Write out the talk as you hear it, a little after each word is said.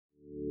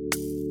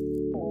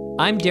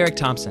I'm Derek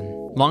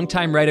Thompson,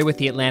 longtime writer with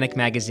The Atlantic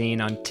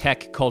magazine on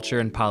tech, culture,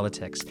 and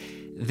politics.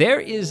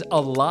 There is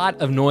a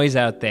lot of noise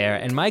out there,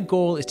 and my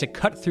goal is to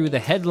cut through the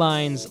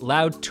headlines,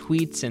 loud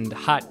tweets, and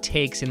hot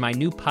takes in my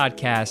new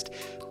podcast,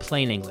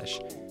 Plain English.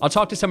 I'll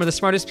talk to some of the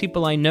smartest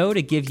people I know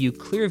to give you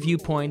clear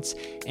viewpoints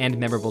and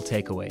memorable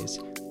takeaways.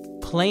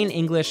 Plain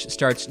English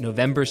starts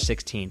November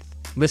 16th.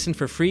 Listen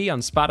for free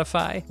on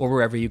Spotify or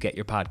wherever you get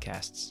your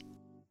podcasts.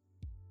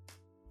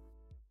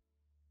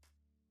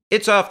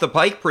 It's Off the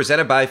Pike,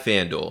 presented by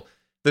FanDuel.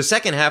 The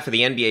second half of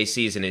the NBA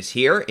season is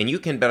here, and you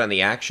can bet on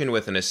the action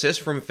with an assist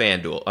from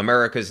FanDuel,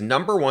 America's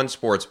 #1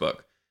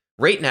 sportsbook.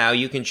 Right now,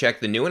 you can check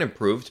the new and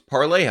improved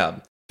Parlay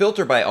Hub.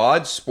 Filter by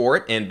odds,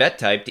 sport, and bet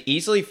type to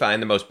easily find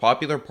the most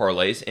popular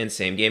parlays and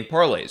same-game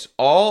parlays,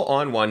 all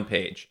on one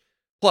page.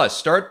 Plus,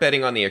 start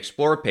betting on the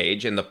Explore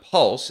page and the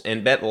Pulse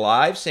and bet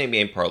live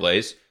same-game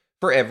parlays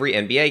for every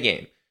NBA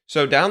game.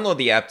 So download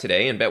the app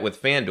today and bet with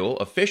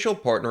FanDuel, official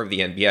partner of the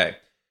NBA.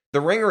 The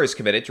Ringer is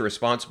committed to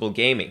responsible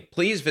gaming.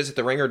 Please visit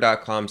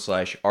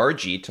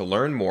theringer.com/RG to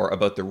learn more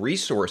about the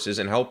resources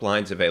and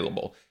helplines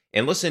available,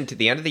 and listen to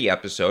the end of the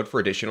episode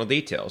for additional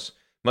details.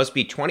 Must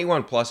be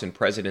 21 plus in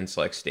present and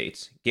select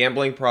states.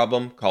 Gambling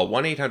problem? Call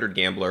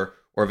 1-800-GAMBLER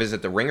or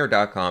visit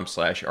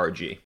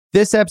theringer.com/RG.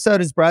 This episode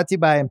is brought to you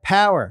by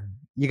Empower.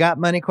 You got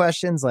money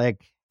questions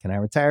like, can I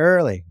retire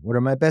early? What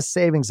are my best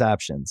savings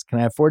options? Can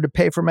I afford to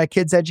pay for my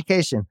kids'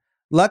 education?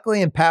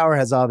 Luckily, Empower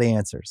has all the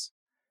answers.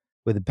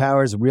 With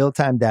Empower's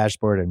real-time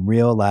dashboard and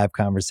real live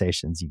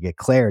conversations, you get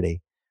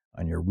clarity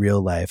on your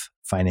real-life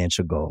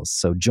financial goals.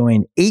 So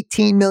join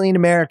 18 million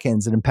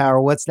Americans and Empower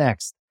what's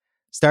next.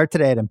 Start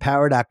today at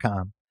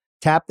empower.com.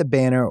 Tap the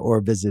banner or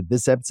visit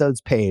this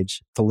episode's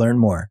page to learn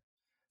more.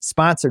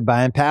 Sponsored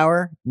by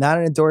Empower, not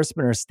an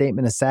endorsement or a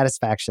statement of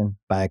satisfaction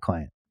by a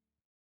client.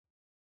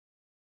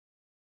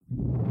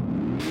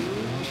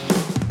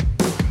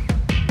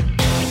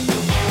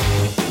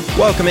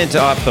 Welcome into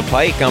Off the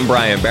Pike. I'm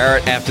Brian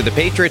Barrett. After the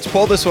Patriots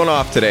pulled this one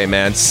off today,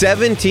 man,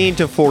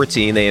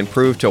 17-14, they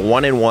improved to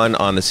 1-1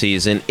 on the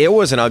season. It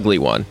was an ugly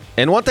one.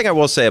 And one thing I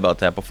will say about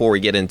that before we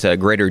get into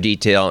greater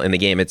detail in the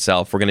game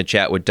itself, we're going to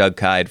chat with Doug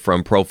Kyed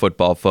from Pro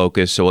Football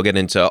Focus. So we'll get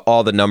into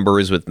all the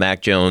numbers with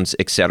Mac Jones,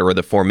 etc.,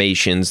 the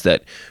formations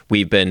that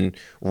we've been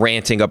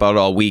ranting about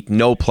all week.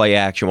 No play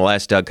action. We'll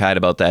ask Doug Kyed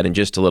about that in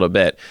just a little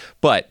bit.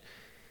 But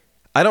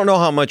I don't know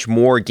how much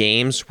more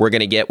games we're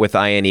going to get with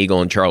Ian Eagle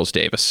and Charles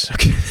Davis.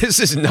 This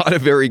is not a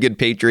very good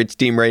Patriots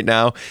team right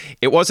now.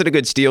 It wasn't a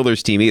good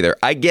Steelers team either.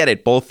 I get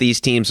it. Both these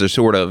teams are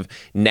sort of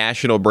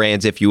national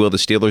brands, if you will. The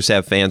Steelers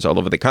have fans all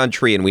over the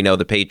country, and we know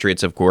the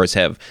Patriots, of course,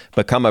 have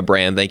become a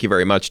brand. Thank you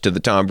very much to the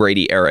Tom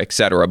Brady era,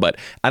 etc. But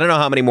I don't know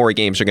how many more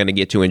games we're going to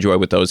get to enjoy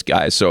with those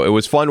guys. So it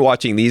was fun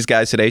watching these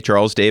guys today,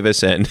 Charles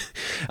Davis and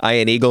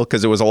Ian Eagle,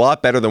 because it was a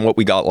lot better than what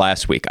we got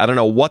last week. I don't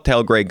know what the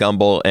hell Greg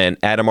Gumbel and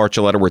Adam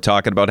Archuleta were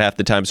talking about half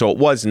the time, so it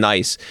was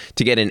nice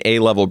to get an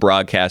A-level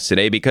broadcast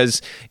today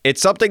because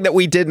it's something that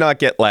we did not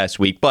get last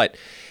week, but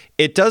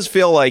it does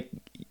feel like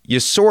you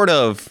sort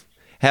of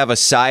have a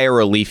sigh of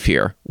relief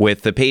here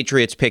with the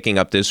Patriots picking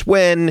up this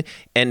win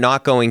and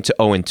not going to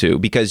 0-2,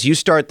 because you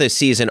start this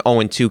season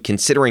 0-2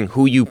 considering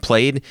who you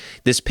played.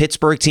 This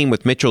Pittsburgh team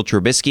with Mitchell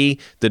Trubisky,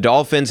 the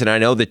Dolphins, and I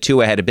know that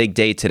Tua had a big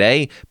day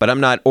today, but I'm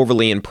not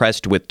overly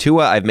impressed with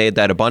Tua. I've made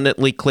that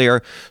abundantly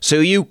clear. So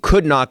you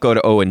could not go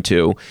to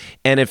 0-2,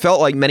 and it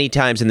felt like many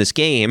times in this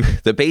game,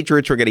 the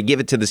Patriots were going to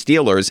give it to the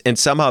Steelers, and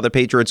somehow the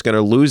Patriots going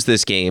to lose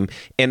this game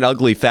in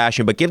ugly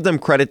fashion, but give them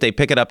credit, they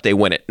pick it up, they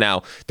win it.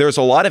 Now, there's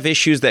a lot of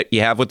issues that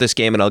you have with this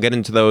game, and I'll get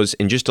into those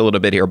in just a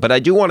little bit here, but I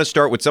do want to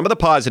start with some of the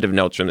positive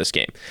notes from this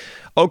game.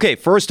 Okay,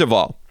 first of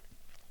all,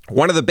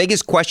 one of the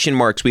biggest question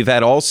marks we've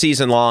had all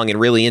season long and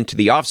really into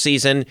the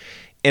offseason,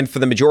 and for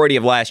the majority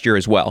of last year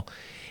as well,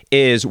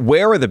 is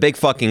where are the big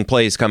fucking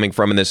plays coming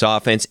from in this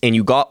offense? And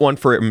you got one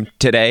for him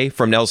today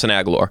from Nelson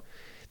Agholor.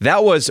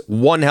 That was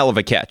one hell of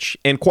a catch.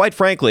 And quite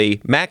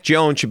frankly, Mac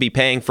Jones should be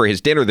paying for his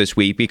dinner this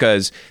week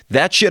because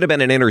that should have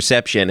been an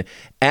interception.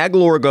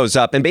 Agholor goes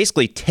up and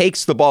basically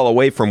takes the ball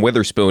away from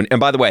Witherspoon.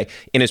 And by the way,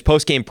 in his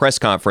post-game press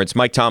conference,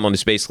 Mike Tomlin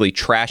is basically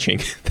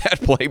trashing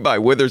that play by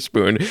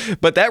Witherspoon.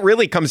 But that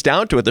really comes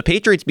down to it. The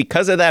Patriots,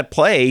 because of that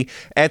play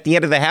at the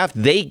end of the half,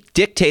 they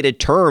dictated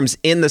terms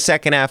in the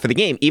second half of the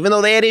game. Even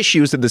though they had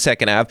issues in the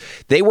second half,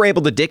 they were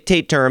able to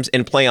dictate terms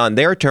and play on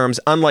their terms,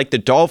 unlike the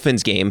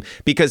Dolphins game,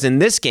 because in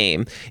this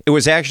game, it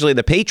was actually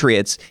the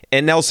Patriots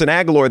and Nelson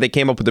Agholor that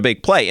came up with the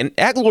big play. And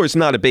Agholor's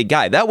not a big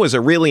guy. That was a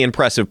really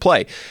impressive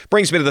play.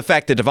 Brings me to the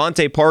fact that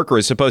Devontae Parker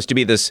is supposed to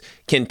be this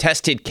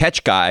contested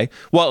catch guy.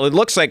 Well, it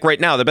looks like right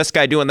now the best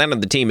guy doing that on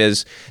the team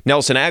is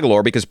Nelson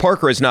Agholor, because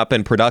Parker has not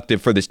been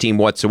productive for this team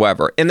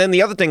whatsoever. And then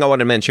the other thing I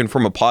want to mention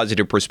from a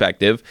positive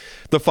perspective,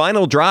 the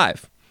final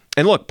drive.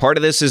 And look, part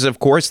of this is, of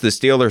course, the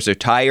Steelers are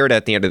tired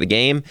at the end of the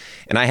game.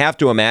 And I have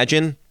to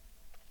imagine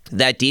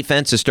That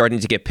defense is starting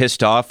to get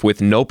pissed off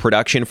with no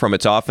production from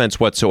its offense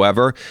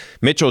whatsoever.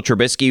 Mitchell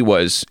Trubisky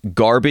was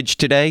garbage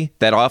today.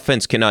 That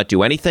offense cannot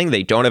do anything.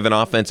 They don't have an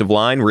offensive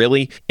line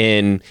really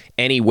in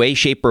any way,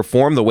 shape, or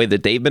form the way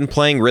that they've been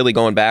playing, really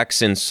going back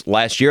since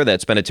last year.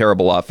 That's been a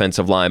terrible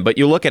offensive line. But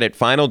you look at it,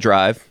 final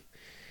drive.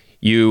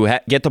 You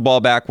get the ball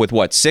back with,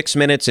 6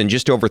 minutes and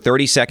just over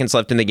 30 seconds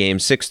left in the game,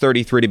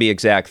 6:33 to be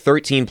exact,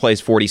 13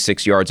 plays,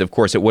 46 yards. Of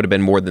course, it would have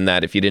been more than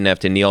that if you didn't have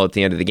to kneel at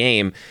the end of the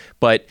game.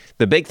 But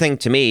the big thing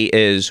to me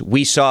is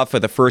we saw for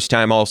the first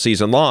time all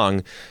season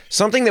long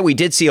something that we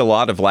did see a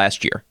lot of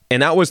last year.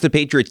 And that was the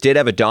Patriots did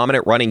have a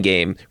dominant running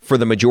game for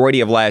the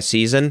majority of last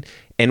season.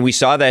 And we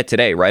saw that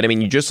today, right? I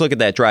mean, you just look at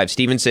that drive.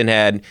 Stevenson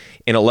had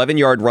an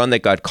 11-yard run that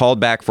got called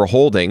back for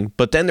holding,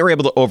 but then they're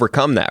able to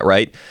overcome that,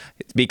 right?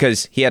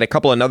 Because he had a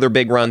couple another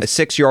big runs,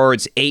 6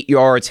 yards, 8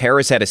 yards.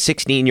 Harris had a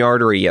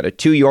 16-yarder. He had a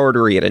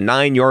 2-yarder. He had a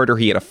 9-yarder.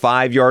 He had a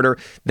 5-yarder.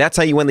 That's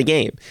how you win the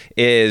game.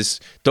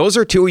 Those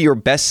are two of your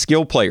best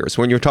skill players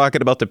when you're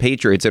talking about the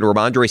Patriots, and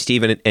Ramondre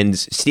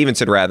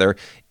Stevenson,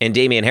 and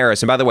Damian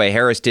Harris. And by the way,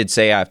 Harris did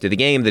say after the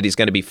game that he's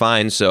going to be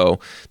fine, so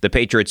the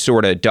Patriots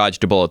sort of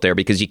dodged a bullet there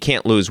because you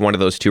can't lose one of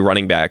those two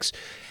running backs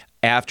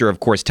after,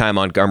 of course, Ty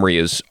Montgomery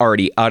is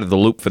already out of the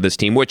loop for this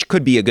team, which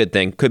could be a good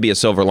thing, could be a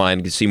silver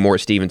lining to see more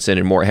Stevenson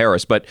and more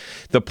Harris. But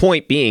the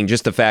point being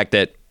just the fact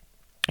that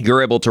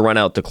you're able to run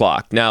out the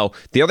clock. Now,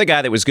 the other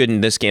guy that was good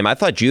in this game, I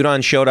thought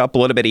Judon showed up a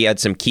little bit. He had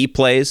some key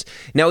plays.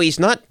 Now, he's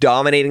not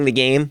dominating the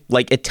game.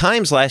 Like at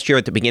times last year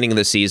at the beginning of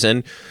the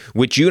season,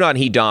 with Judon,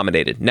 he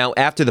dominated. Now,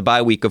 after the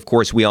bye week, of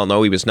course, we all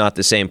know he was not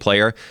the same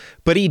player,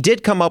 but he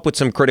did come up with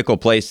some critical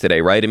plays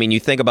today, right? I mean, you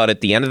think about it,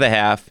 at the end of the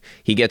half,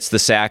 he gets the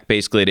sack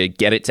basically to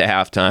get it to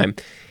halftime.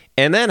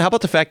 And then how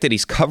about the fact that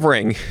he's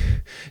covering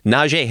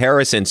Najee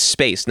Harris in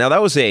space? Now,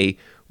 that was a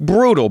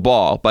brutal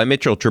ball by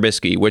Mitchell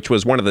Trubisky, which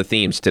was one of the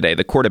themes today.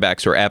 The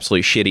quarterbacks are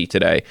absolutely shitty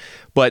today.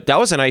 But that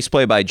was a nice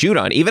play by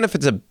Judon. Even if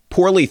it's a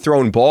poorly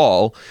thrown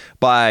ball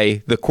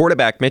by the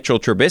quarterback,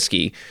 Mitchell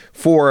Trubisky,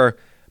 for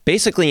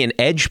basically an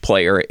edge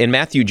player in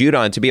Matthew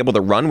Judon to be able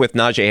to run with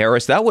Najee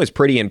Harris, that was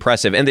pretty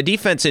impressive. And the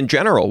defense in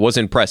general was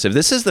impressive.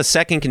 This is the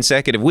second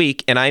consecutive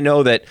week, and I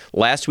know that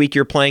last week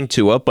you're playing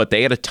Tua, but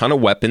they had a ton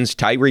of weapons,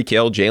 Tyreek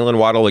Hill, Jalen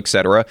Waddle,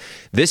 etc.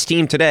 This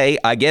team today,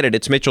 I get it,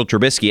 it's Mitchell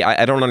Trubisky.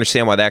 I don't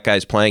understand why that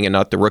guy's playing and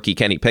not the rookie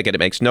Kenny Pickett. It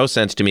makes no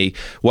sense to me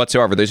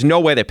whatsoever. There's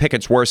no way that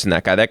Pickett's worse than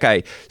that guy. That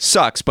guy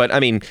sucks, but I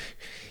mean,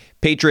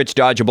 Patriots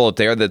dodge a bullet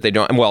there that they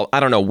don't. Well, I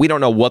don't know. We don't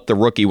know what the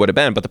rookie would have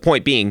been. But the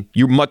point being,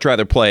 you'd much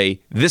rather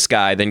play this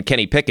guy than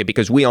Kenny Pickett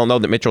because we all know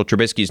that Mitchell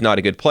Trubisky is not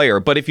a good player.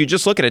 But if you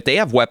just look at it, they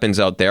have weapons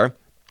out there.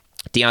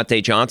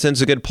 Deontay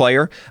Johnson's a good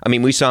player. I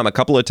mean, we saw him a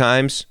couple of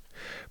times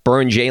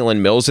burn Jalen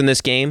Mills in this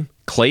game.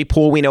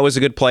 Claypool, we know, is a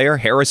good player.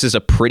 Harris is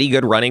a pretty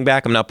good running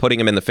back. I'm not putting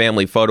him in the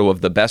family photo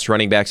of the best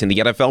running backs in the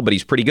NFL, but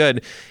he's pretty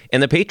good.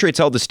 And the Patriots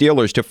held the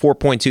Steelers to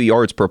 4.2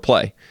 yards per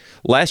play.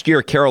 Last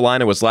year,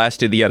 Carolina was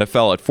last in the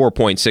NFL at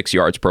 4.6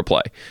 yards per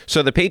play.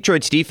 So the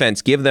Patriots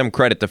defense, give them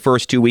credit, the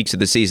first 2 weeks of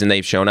the season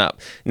they've shown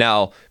up.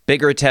 Now,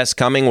 bigger tests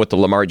coming with the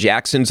Lamar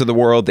Jacksons of the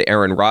world, the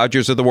Aaron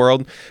Rodgers of the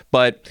world,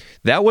 but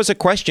that was a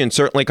question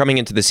certainly coming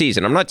into the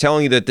season. I'm not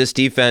telling you that this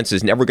defense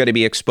is never going to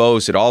be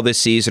exposed at all this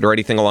season or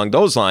anything along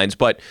those lines,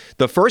 but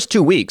the first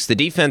 2 weeks, the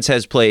defense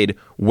has played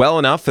well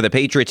enough for the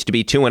Patriots to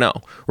be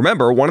 2-0.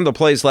 Remember, one of the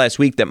plays last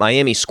week that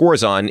Miami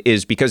scores on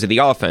is because of the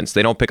offense.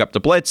 They don't pick up the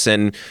blitz,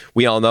 and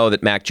we all know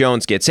that Mac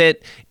Jones gets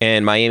hit,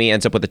 and Miami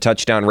ends up with a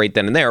touchdown right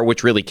then and there,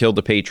 which really killed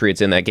the Patriots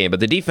in that game.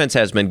 But the defense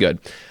has been good.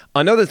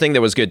 Another thing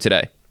that was good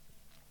today,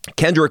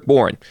 Kendrick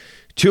Bourne,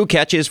 2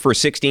 catches for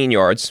 16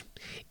 yards.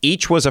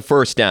 Each was a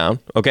first down,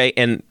 okay?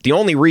 And the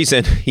only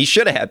reason he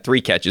should have had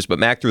 3 catches, but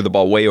Mac threw the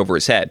ball way over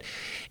his head.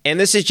 And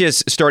this is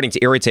just starting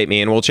to irritate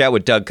me, and we'll chat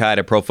with Doug Kyed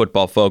at Pro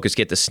Football Focus,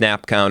 get the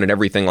snap count and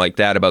everything like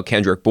that about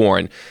Kendrick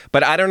Bourne.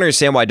 But I don't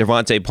understand why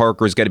Devontae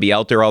Parker is going to be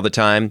out there all the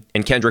time,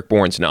 and Kendrick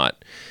Bourne's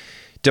not.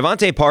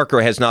 Devontae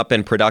Parker has not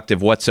been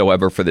productive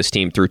whatsoever for this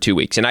team through 2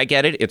 weeks. And I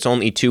get it, it's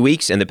only 2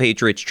 weeks, and the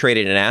Patriots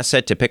traded an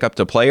asset to pick up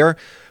the player.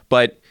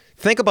 But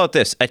think about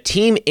this, a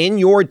team in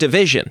your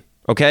division,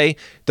 okay,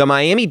 the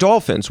Miami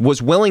Dolphins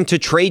was willing to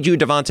trade you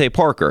Devontae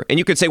Parker. And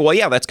you could say, well,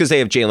 yeah, that's because they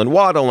have Jalen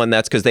Waddle, and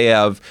that's because they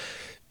have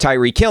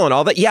Tyreek Hill and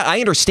all that. Yeah, I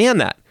understand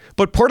that.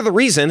 But part of the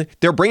reason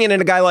they're bringing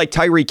in a guy like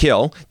Tyreek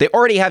Hill, they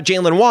already have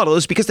Jalen Waddle,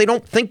 is because they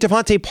don't think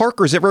Devontae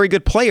Parker is a very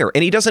good player,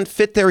 and he doesn't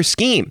fit their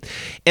scheme.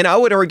 And I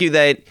would argue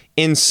that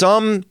in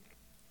some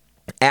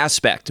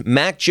aspect,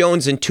 Mac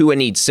Jones and Tua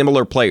need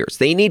similar players.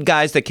 They need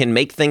guys that can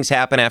make things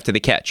happen after the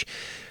catch.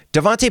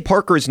 Devontae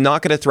Parker is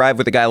not going to thrive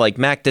with a guy like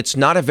Mac that's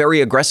not a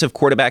very aggressive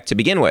quarterback to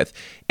begin with.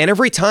 And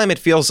every time it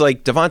feels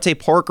like Devontae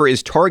Parker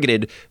is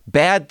targeted,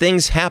 bad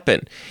things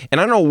happen.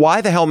 And I don't know why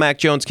the hell Mac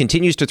Jones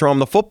continues to throw him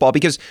the football,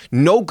 because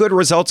no good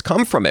results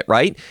come from it,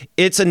 right?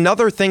 It's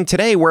another thing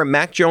today where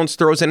Mac Jones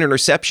throws an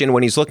interception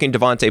when he's looking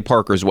Devontae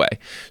Parker's way.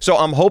 So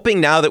I'm hoping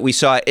now that we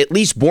saw at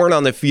least Bourne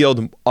on the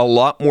field a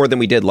lot more than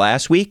we did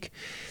last week,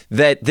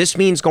 that this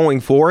means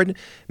going forward,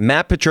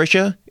 Matt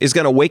Patricia is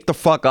going to wake the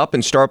fuck up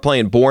and start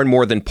playing Bourne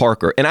more than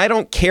Parker. And I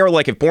don't care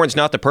like if Bourne's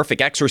not the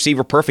perfect X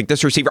receiver, perfect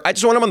this receiver. I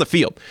just want him on the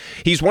field.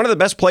 He's one of the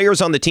best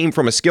players on the team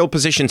from a skill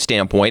position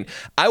standpoint.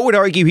 I would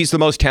argue he's the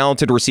most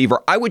talented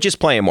receiver. I would just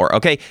play him more,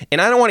 okay? And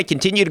I don't want to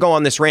continue to go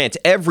on this rant.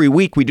 Every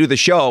week we do the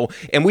show,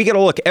 and we got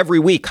to look every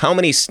week how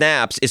many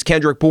snaps is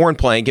Kendrick Bourne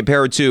playing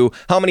compared to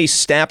how many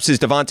snaps is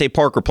Devontae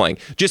Parker playing.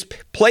 Just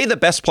play the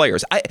best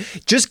players.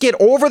 Just get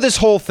over this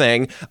whole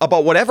thing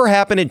about whatever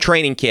happened in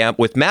training camp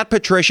with Matt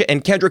Patricia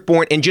and Kendrick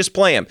Bourne and just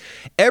play him.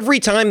 Every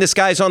time this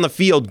guy's on the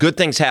field, good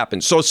things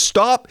happen. So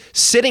stop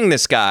sitting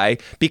this guy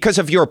because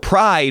of your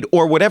pride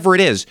or whatever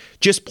it is.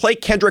 Just play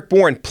Kendrick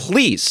Bourne,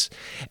 please.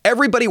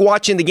 Everybody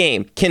watching the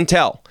game can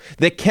tell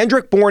that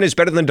Kendrick Bourne is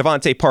better than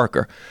Devontae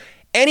Parker.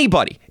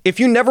 Anybody, if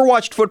you never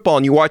watched football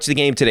and you watch the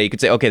game today, you could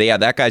say, okay, yeah,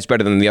 that guy's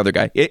better than the other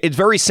guy. It's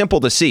very simple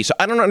to see. So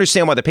I don't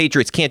understand why the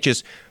Patriots can't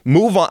just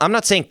move on. I'm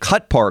not saying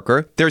cut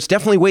Parker. There's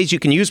definitely ways you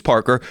can use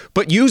Parker,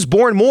 but use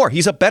Bourne more.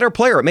 He's a better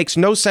player. It makes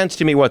no sense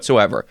to me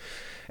whatsoever.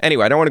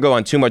 Anyway, I don't want to go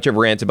on too much of a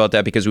rant about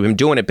that because we've been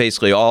doing it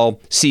basically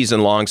all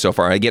season long so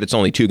far. I get it's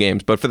only 2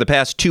 games, but for the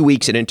past 2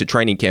 weeks and into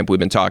training camp, we've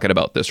been talking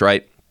about this,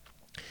 right?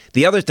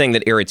 The other thing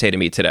that irritated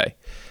me today,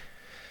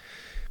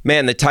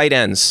 man, the tight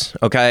ends,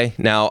 okay?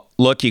 Now,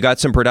 look, you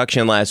got some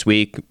production last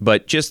week,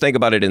 but just think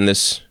about it in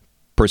this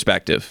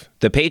perspective.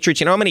 The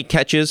Patriots, you know how many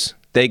catches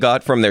they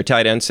got from their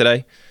tight ends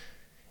today?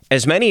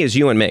 As many as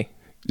you and me.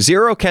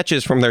 0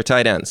 catches from their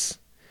tight ends.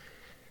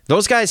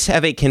 Those guys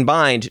have a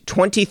combined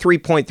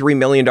 $23.3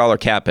 million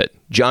cap hit,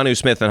 Jonnu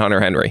Smith and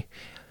Hunter Henry.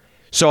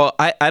 So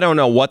I don't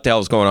know what the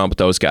hell's going on with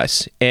those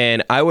guys.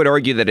 And I would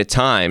argue that at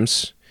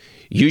times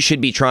you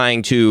should be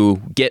trying to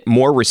get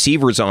more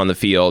receivers on the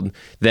field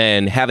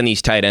than having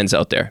these tight ends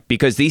out there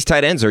because these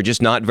tight ends are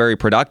just not very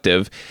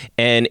productive.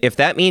 And if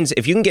that means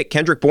if you can get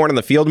Kendrick Bourne on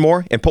the field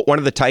more and put one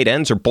of the tight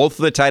ends or both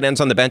of the tight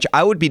ends on the bench,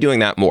 I would be doing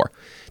that more.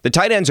 The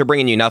tight ends are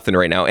bringing you nothing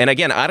right now. And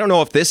again, I don't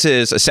know if this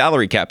is a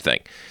salary cap thing.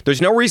 There's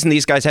no reason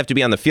these guys have to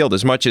be on the field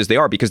as much as they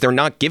are because they're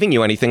not giving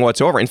you anything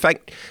whatsoever. In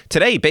fact,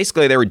 today,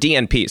 basically, they were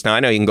DNPs. Now, I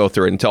know you can go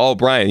through it and tell, oh,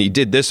 Brian, you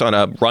did this on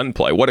a run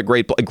play. What a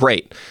great play.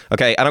 Great.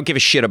 Okay, I don't give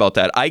a shit about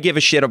that. I give a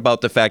shit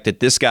about the fact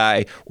that this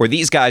guy or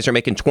these guys are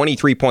making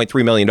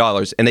 $23.3 million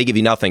and they give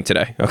you nothing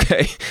today.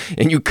 Okay,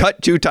 and you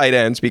cut 2 tight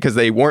ends because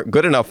they weren't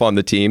good enough on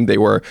the team. They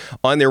were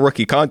on their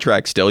rookie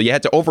contract still. You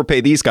had to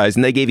overpay these guys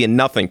and they gave you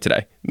nothing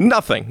today.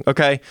 Nothing.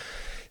 Okay.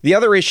 The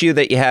other issue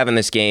that you have in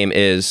this game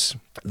is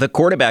the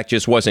quarterback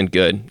just wasn't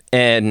good.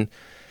 And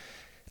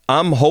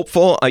I'm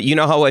hopeful. You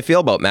know how I feel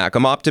about Mac.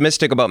 I'm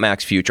optimistic about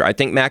Mac's future. I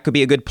think Mac could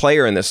be a good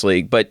player in this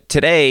league. But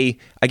today,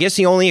 I guess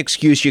the only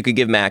excuse you could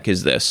give Mac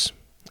is this.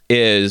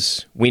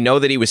 We know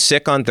that he was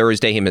sick on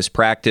Thursday. He missed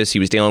practice. He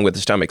was dealing with a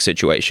stomach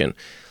situation.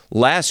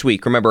 Last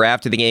week, remember,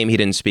 after the game, he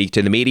didn't speak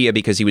to the media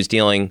because he was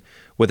dealing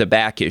with a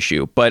back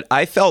issue. But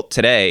I felt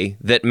today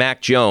that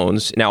Mac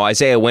Jones, now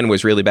Isaiah Wynn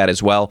was really bad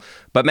as well,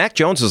 but Mac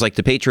Jones was like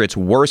the Patriots'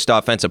 worst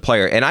offensive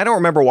player. And I don't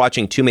remember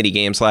watching too many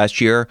games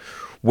last year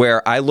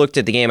where I looked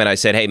at the game and I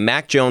said, hey,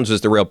 Mac Jones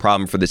is the real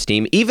problem for this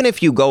team. Even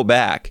if you go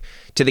back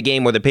to the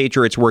game where the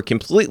Patriots were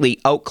completely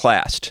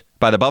outclassed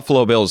by the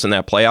Buffalo Bills in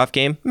that playoff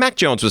game, Mac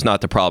Jones was not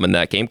the problem in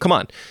that game. Come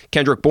on.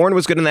 Kendrick Bourne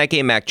was good in that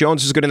game. Mac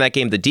Jones was good in that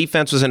game. The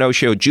defense was a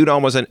no-show.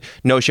 Judon was a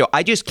no-show.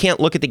 I just can't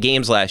look at the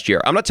games last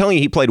year. I'm not telling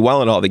you he played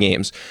well in all the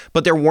games,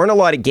 but there weren't a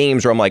lot of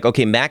games where I'm like,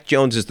 okay, Mac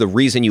Jones is the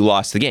reason you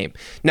lost the game.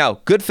 Now,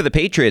 good for the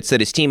Patriots that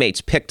his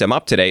teammates picked him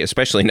up today,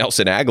 especially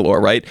Nelson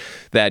Aguilar, right?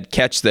 That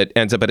catch that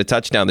ends up at a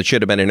touchdown that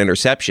should have been an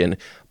interception.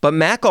 But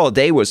Mac all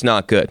day was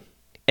not good.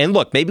 And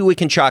look, maybe we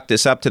can chalk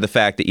this up to the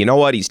fact that, you know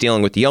what, he's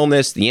dealing with the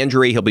illness, the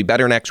injury. He'll be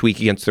better next week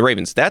against the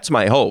Ravens. That's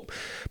my hope.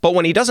 But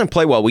when he doesn't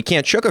play well, we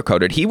can't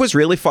sugarcoat it. He was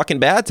really fucking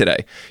bad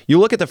today. You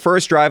look at the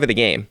first drive of the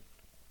game.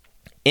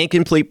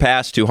 Incomplete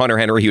pass to Hunter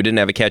Henry, who didn't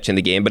have a catch in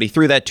the game, but he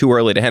threw that too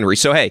early to Henry.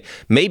 So, hey,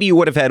 maybe you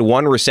would have had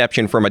one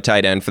reception from a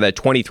tight end for that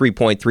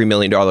 $23.3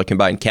 million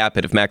combined cap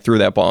hit if Mac threw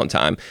that ball in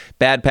time.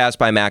 Bad pass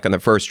by Mac on the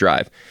first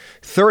drive.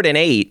 3rd and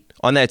 8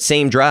 on that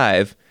same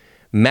drive,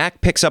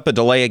 Mac picks up a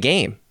delay of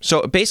game.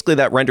 So basically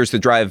that renders the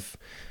drive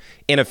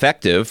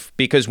ineffective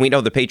because we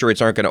know the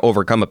Patriots aren't going to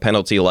overcome a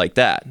penalty like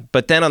that.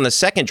 But then on the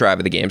second drive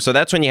of the game, so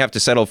that's when you have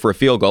to settle for a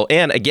field goal.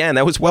 And again,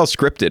 that was well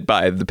scripted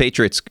by the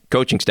Patriots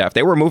coaching staff.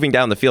 They were moving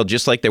down the field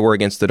just like they were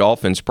against the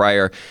Dolphins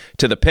prior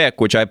to the pick,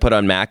 which I put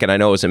on Mac, and I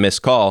know it was a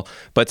missed call.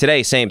 But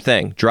today, same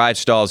thing. Drive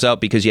stalls out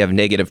because you have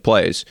negative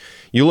plays.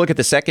 You look at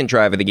the second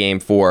drive of the game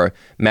for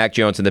Mac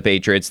Jones and the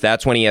Patriots,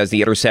 that's when he has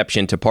the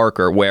interception to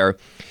Parker where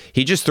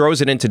he just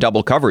throws it into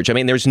double coverage. I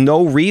mean, there's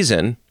no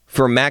reason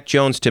for Mac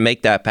Jones to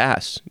make that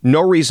pass.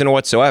 No reason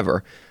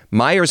whatsoever.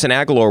 Myers and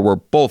Aguilar were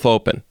both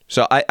open.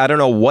 So I don't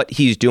know what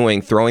he's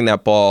doing throwing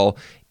that ball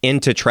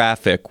into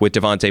traffic with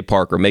Devontae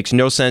Parker. Makes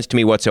no sense to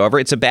me whatsoever.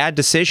 It's a bad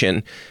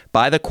decision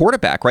by the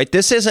quarterback, right?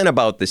 This isn't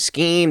about the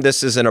scheme.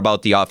 This isn't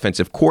about the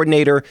offensive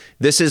coordinator.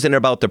 This isn't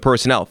about the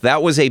personnel.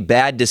 That was a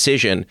bad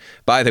decision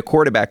by the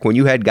quarterback when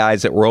you had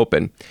guys that were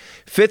open.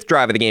 5th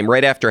drive of the game,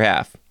 right after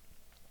half.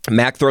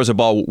 Mac throws a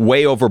ball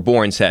way over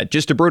Bourne's head.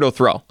 Just a brutal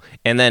throw.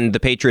 And then the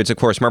Patriots, of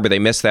course, remember, they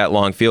missed that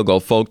long field goal.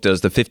 Folk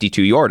does the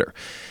 52-yarder.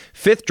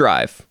 Fifth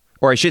drive,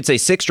 or I should say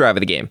sixth drive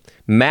of the game,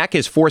 Mac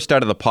is forced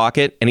out of the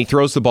pocket, and he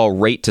throws the ball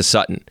right to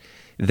Sutton.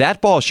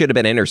 That ball should have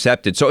been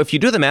intercepted. So if you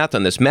do the math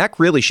on this, Mac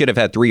really should have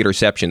had 3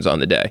 interceptions on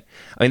the day.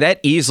 I mean, that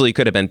easily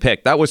could have been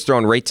picked. That was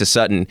thrown right to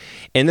Sutton.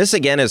 And this,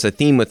 again, is a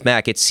theme with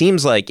Mac. It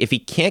seems like if he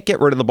can't get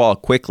rid of the ball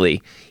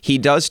quickly, he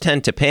does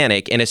tend to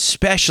panic, and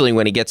especially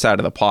when he gets out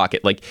of the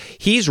pocket. Like,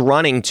 he's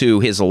running to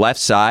his left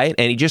side,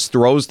 and he just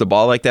throws the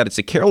ball like that. It's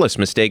a careless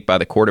mistake by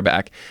the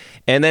quarterback.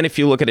 And then if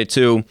you look at it,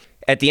 too,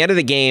 at the end of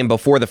the game,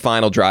 before the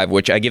final drive,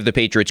 which I give the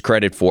Patriots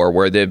credit for,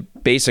 where they're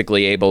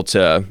basically able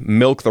to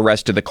milk the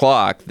rest of the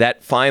clock,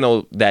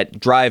 that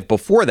drive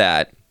before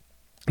that,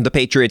 the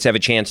Patriots have a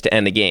chance to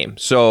end the game.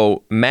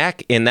 So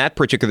Mac, in that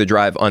particular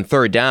drive on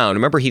third down,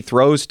 remember he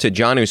throws to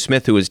Jonnu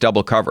Smith, who is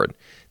double covered.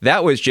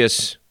 That was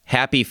just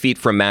happy feet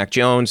from Mac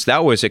Jones.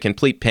 That was a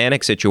complete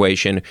panic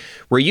situation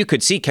where you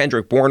could see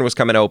Kendrick Bourne was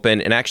coming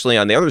open, and actually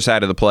on the other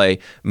side of the play,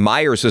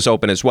 Myers was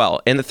open as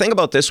well. And the thing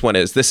about this one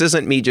is, this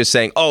isn't me just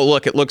saying, oh,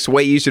 look, it looks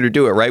way easier to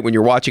do it, right, when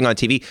you're watching on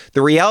TV.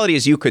 The reality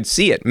is you could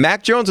see it.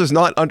 Mac Jones is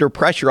not under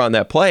pressure on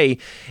that play,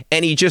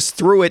 and he just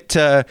threw it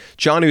to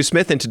Jonnu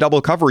Smith into double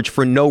coverage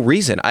for no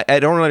reason. I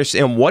don't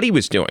understand what he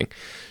was doing.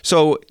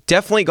 So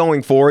definitely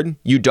going forward,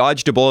 you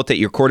dodged a bullet that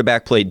your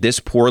quarterback played this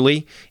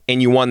poorly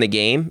and you won the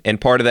game. And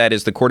part of that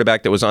is the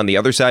quarterback that was on the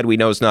other side we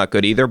know is not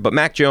good either. But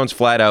Mac Jones,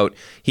 flat out,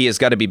 he has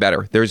got to be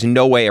better. There's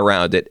no way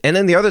around it. And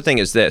then the other thing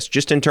is this,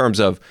 just in terms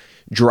of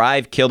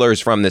drive killers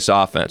from this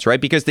offense,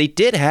 right? Because they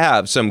did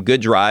have some good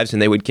drives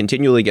and they would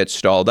continually get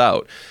stalled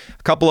out.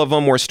 A couple of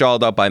them were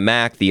stalled out by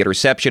Mac, the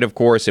interception, of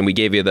course, and we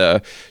gave you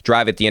the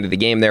drive at the end of the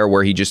game there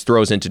where he just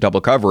throws into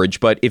double coverage.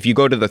 But if you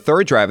go to the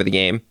third drive of the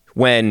game,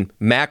 when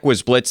Mac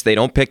was blitzed, they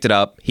don't pick it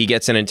up. He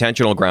gets an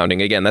intentional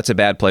grounding. Again, that's a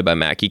bad play by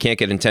Mac. You can't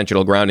get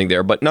intentional grounding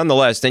there. But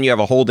nonetheless, then you have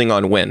a holding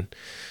on win.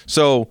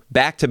 So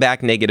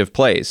back-to-back negative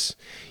plays.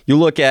 You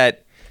look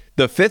at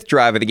the fifth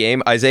drive of the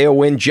game, Isaiah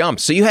Wynn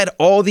jumps. So you had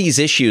all these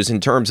issues in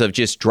terms of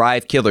just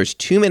drive killers,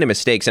 too many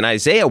mistakes. And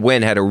Isaiah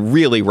Wynn had a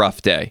really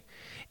rough day.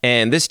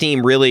 And this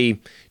team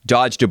really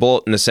dodged a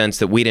bullet in the sense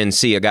that we didn't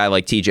see a guy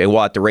like TJ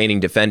Watt, the reigning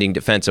defending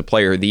defensive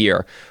player of the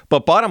year.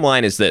 But bottom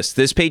line is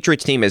this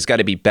Patriots team has got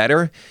to be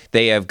better.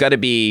 They have got to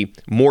be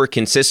more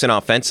consistent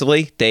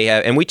offensively. They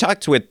have, and we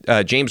talked with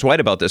James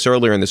White about this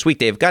earlier in this week,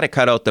 they've got to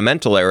cut out the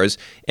mental errors,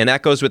 and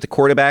that goes with the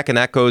quarterback and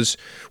that goes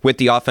with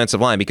the offensive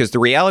line. Because the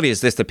reality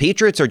is this, the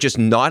Patriots are just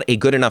not a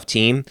good enough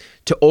team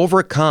to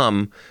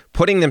overcome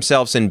putting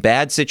themselves in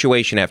bad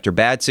situation after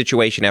bad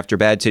situation after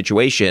bad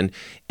situation,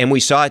 and we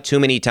saw it too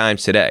many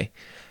times today.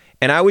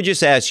 And I would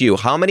just ask you,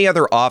 how many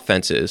other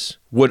offenses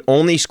would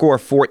only score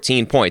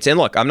 14 points? And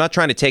look, I'm not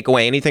trying to take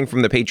away anything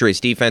from the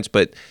Patriots defense,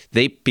 but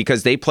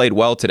because they played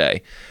well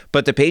today.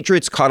 But the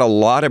Patriots caught a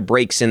lot of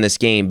breaks in this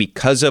game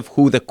because of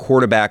who the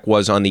quarterback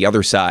was on the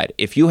other side.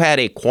 If you had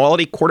a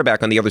quality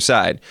quarterback on the other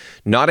side,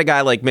 not a guy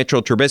like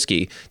Mitchell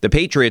Trubisky, the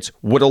Patriots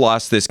would have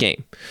lost this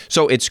game.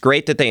 So it's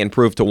great that they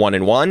improved to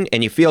 1-1,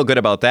 and you feel good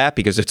about that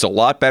because it's a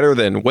lot better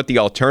than what the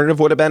alternative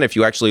would have been if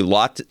you actually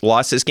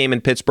lost this game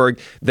in Pittsburgh.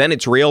 Then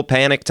it's real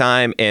panic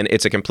time, and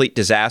it's a complete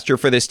disaster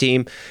for this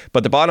team.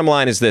 But the bottom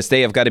line is this,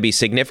 they have got to be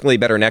significantly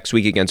better next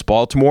week against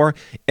Baltimore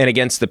and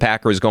against the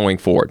Packers going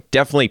forward.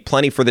 Definitely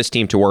plenty for this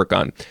team to work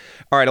on.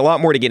 All right, a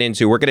lot more to get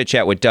into. We're going to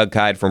chat with Doug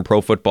Kyed from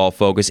Pro Football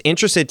Focus.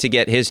 Interested to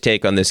get his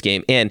take on this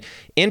game. And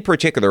in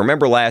particular,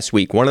 remember last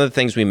week, one of the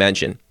things we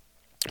mentioned,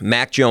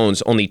 Mac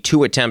Jones, only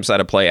 2 attempts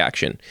out of play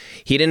action.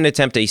 He didn't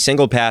attempt a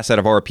single pass out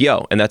of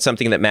RPO, and that's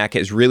something that Mac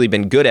has really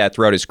been good at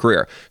throughout his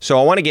career. So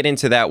I want to get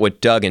into that with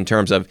Doug in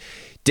terms of,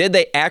 did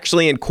they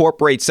actually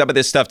incorporate some of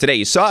this stuff today?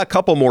 You saw a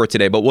couple more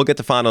today, but we'll get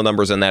the final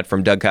numbers on that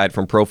from Doug Kyed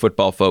from Pro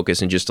Football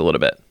Focus in just a little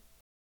bit.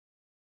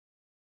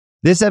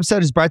 This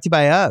episode is brought to you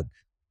by UGG.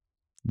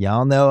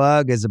 Y'all know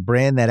UGG is a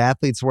brand that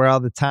athletes wear all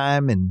the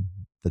time in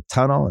the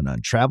tunnel and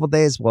on travel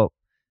days. Well,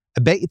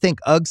 I bet you think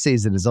UGG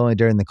season is only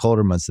during the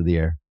colder months of the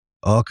year.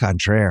 Au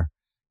contraire,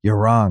 you're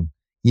wrong.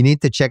 You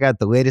need to check out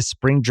the latest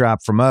spring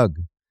drop from UGG.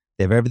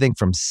 They have everything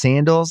from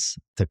sandals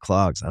to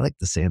clogs. I like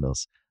the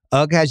sandals.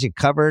 UGG has you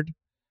covered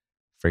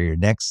for your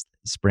next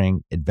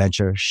spring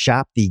adventure.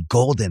 Shop the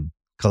Golden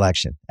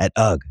Collection at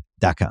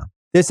UGG.com.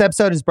 This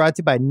episode is brought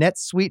to you by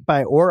NetSuite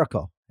by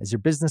Oracle. As your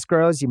business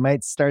grows, you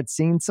might start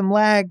seeing some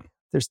lag.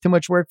 There's too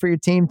much work for your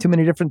team, too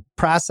many different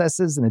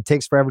processes, and it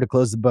takes forever to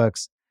close the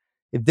books.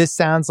 If this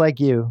sounds like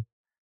you,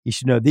 you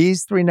should know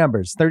these 3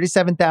 numbers: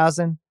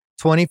 37,000,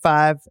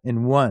 25,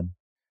 and 1.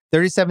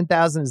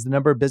 37,000 is the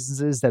number of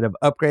businesses that have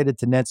upgraded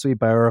to NetSuite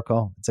by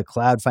Oracle. It's a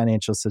cloud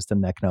financial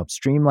system that can help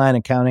streamline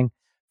accounting,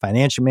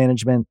 financial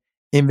management,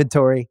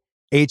 inventory,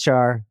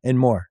 HR, and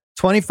more.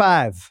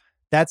 25,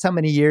 that's how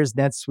many years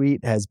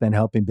NetSuite has been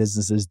helping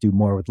businesses do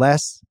more with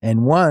less.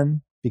 And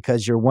 1,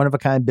 because your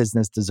one-of-a-kind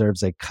business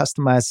deserves a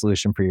customized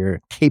solution for your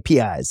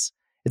KPIs.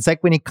 It's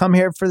like when you come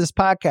here for this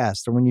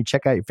podcast or when you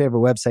check out your favorite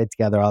website to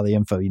gather all the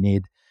info you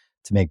need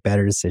to make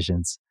better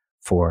decisions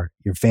for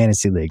your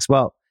fantasy leagues.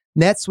 Well,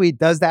 NetSuite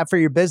does that for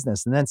your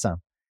business and then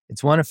some.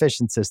 It's one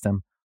efficient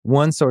system,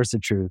 one source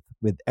of truth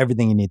with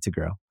everything you need to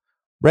grow.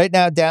 Right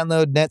now,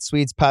 download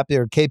NetSuite's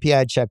popular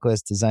KPI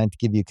checklist designed to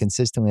give you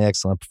consistently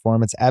excellent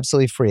performance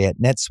absolutely free at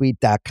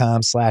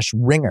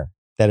netsuite.com/ringer.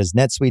 That is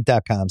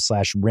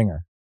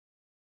netsuite.com/ringer.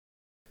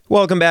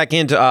 Welcome back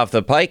into Off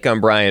the Pike.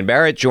 I'm Brian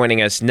Barrett. Joining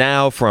us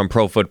now from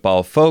Pro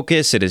Football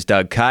Focus, it is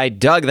Doug Kyed.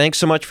 Doug, thanks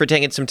so much for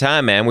taking some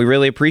time, man. We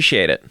really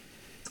appreciate it.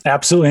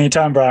 Absolutely.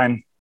 Anytime,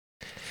 Brian.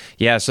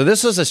 Yeah, so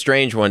this was a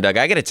strange one, Doug.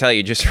 I got to tell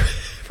you, just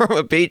from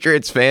a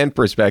Patriots fan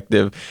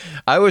perspective,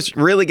 I was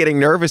really getting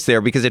nervous there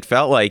because it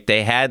felt like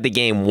they had the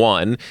game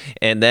won,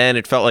 and then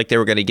it felt like they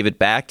were going to give it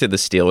back to the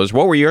Steelers.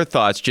 What were your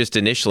thoughts just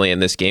initially in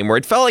this game where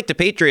it felt like the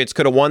Patriots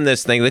could have won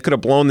this thing? They could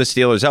have blown the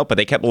Steelers out, but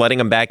they kept letting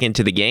them back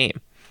into the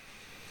game.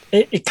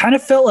 It kind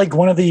of felt like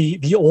one of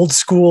the old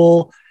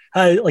school,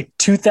 like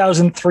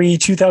 2003,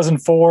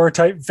 2004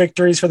 type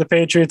victories for the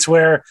Patriots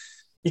where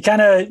you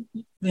kind of,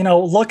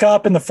 look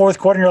up in the fourth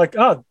quarter and you're like,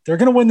 oh, they're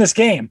going to win this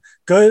game.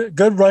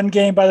 Good run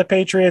game by the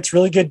Patriots,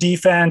 really good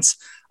defense.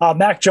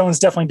 Mac Jones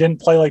definitely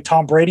didn't play like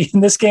Tom Brady in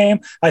this game.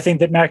 I think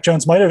that Mac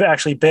Jones might have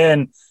actually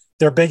been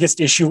their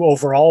biggest issue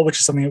overall, which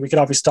is something that we could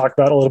obviously talk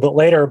about a little bit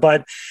later,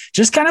 but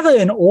just kind of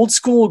an old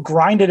school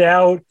grinded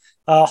out,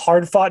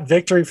 hard fought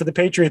victory for the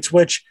Patriots,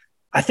 which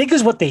I think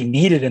is what they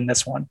needed in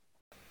this one.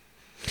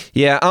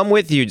 Yeah, I'm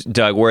with you,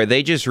 Doug, where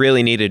they just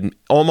really needed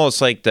almost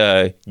like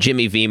the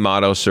Jimmy V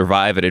motto,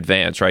 survive and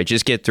advance, right?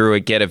 Just get through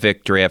it, get a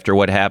victory after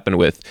what happened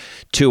with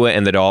Tua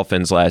and the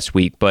Dolphins last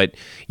week. But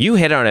you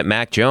hit on it,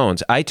 Mac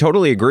Jones. I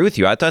totally agree with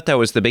you. I thought that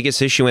was the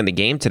biggest issue in the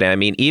game today. I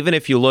mean, even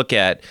if you look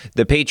at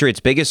the Patriots'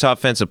 biggest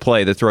offensive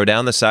play, the throw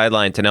down the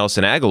sideline to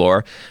Nelson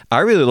Aguilar, I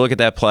really look at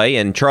that play,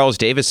 and Charles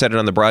Davis said it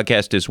on the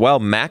broadcast as well,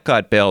 Mac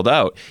got bailed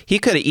out. He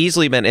could have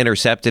easily been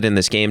intercepted in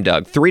this game,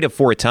 Doug, 3 to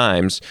 4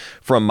 times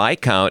from my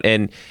count,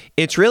 and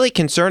it's really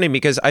concerning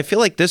because I feel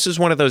like this is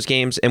one of those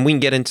games, and we can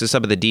get into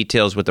some of the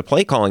details with the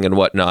play calling and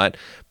whatnot,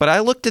 but I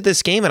looked at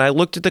this game and I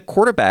looked at the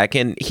quarterback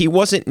and he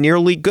wasn't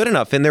nearly good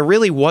enough, and there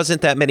really wasn't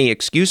that many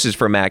excuses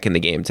for Mac in the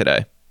game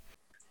today.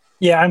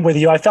 Yeah, I'm with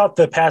you. I thought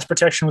the pass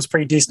protection was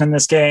pretty decent in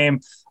this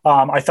game.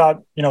 I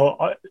thought,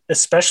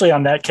 especially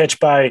on that catch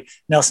by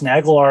Nelson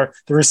Aguilar,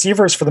 the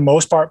receivers for the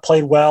most part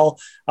played well.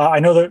 I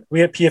know that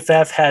we at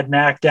PFF had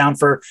Mac down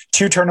for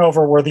 2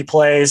 turnover-worthy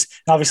plays.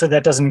 And obviously,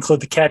 that doesn't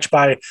include the catch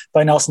by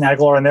Nelson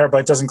Aguilar in there,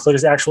 but it does include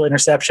his actual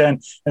interception.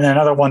 And then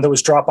another one that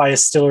was dropped by a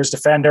Steelers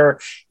defender.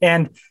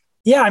 And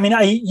yeah, I mean,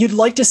 you'd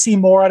like to see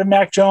more out of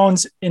Mac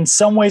Jones. In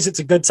some ways, it's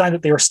a good sign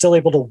that they were still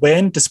able to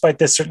win, despite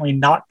this certainly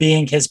not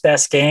being his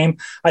best game.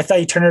 I thought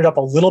he turned it up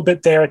a little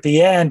bit there at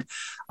the end.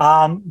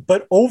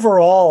 But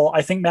overall,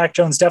 I think Mac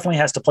Jones definitely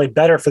has to play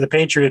better for the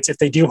Patriots if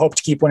they do hope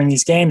to keep winning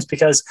these games,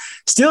 because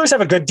Steelers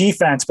have a good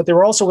defense, but they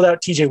were also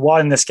without TJ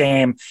Watt in this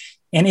game.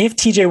 And if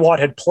TJ Watt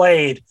had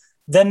played,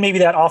 then maybe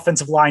that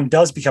offensive line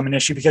does become an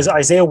issue, because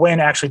Isaiah Wynn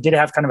actually did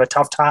have kind of a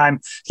tough time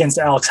against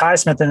Alex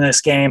Highsmith in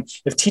this game.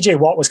 If TJ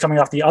Watt was coming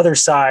off the other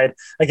side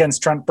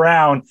against Trent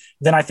Brown,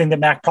 then I think that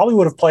Mac probably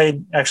would have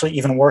played actually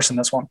even worse in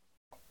this one.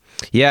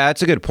 Yeah,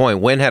 that's a good point.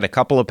 Wynn had a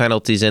couple of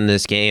penalties in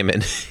this game,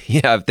 and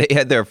yeah, if they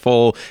had their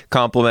full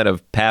complement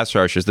of pass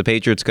rushers, the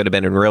Patriots could have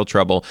been in real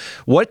trouble.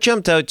 What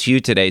jumped out to you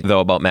today,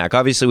 though, about Mac?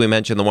 Obviously, we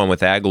mentioned the one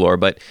with Aguilar,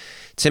 but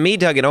to me,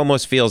 Doug, it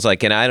almost feels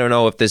like, and I don't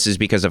know if this is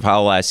because of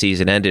how last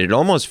season ended, it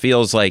almost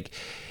feels like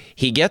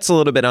he gets a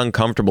little bit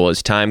uncomfortable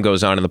as time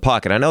goes on in the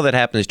pocket. I know that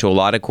happens to a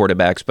lot of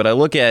quarterbacks, but I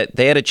look at,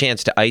 they had a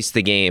chance to ice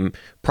the game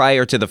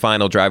prior to the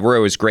final drive where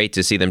it was great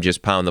to see them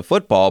just pound the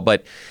football,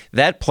 but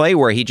that play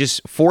where he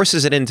just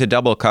forces it into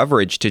double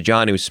coverage to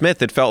Jonnu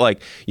Smith, it felt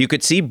like you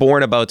could see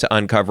Bourne about to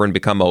uncover and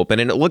become open,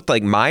 and it looked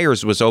like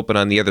Myers was open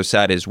on the other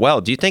side as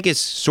well. Do you think it's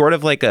sort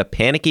of like a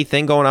panicky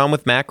thing going on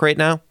with Mac right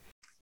now?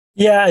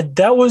 Yeah,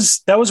 that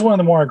was one of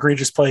the more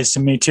egregious plays to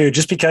me too,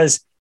 just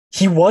because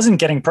he wasn't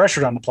getting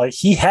pressured on the play.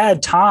 He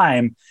had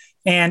time,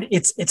 and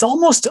it's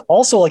almost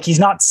also like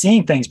he's not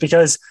seeing things,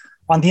 because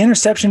on the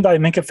interception by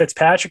Minkah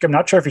Fitzpatrick, I'm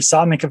not sure if he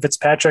saw Minkah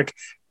Fitzpatrick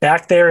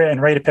back there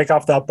and ready to pick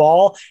off that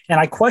ball. And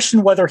I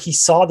question whether he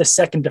saw the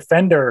second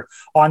defender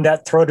on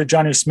that throw to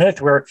Jonnu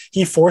Smith, where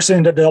he forced it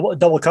into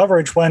double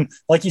coverage when,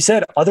 like you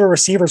said, other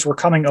receivers were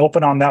coming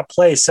open on that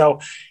play. So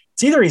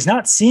it's either he's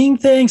not seeing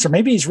things or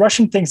maybe he's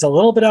rushing things a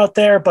little bit out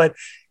there, but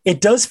it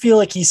does feel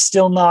like he's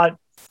still not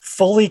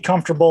fully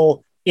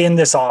comfortable in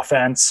this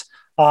offense.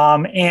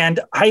 And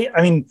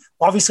I mean,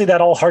 obviously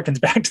that all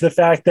harkens back to the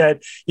fact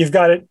that you've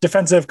got a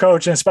defensive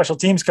coach and a special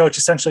teams coach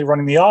essentially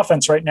running the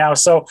offense right now.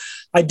 So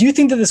I do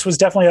think that this was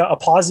definitely a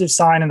positive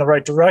sign in the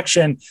right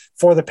direction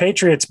for the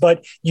Patriots,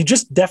 but you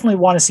just definitely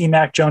want to see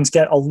Mac Jones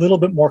get a little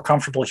bit more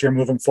comfortable here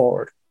moving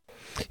forward.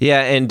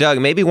 Yeah, and Doug,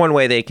 maybe one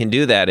way they can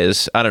do that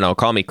is, I don't know,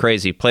 call me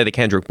crazy, play the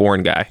Kendrick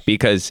Bourne guy,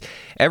 because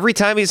every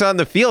time he's on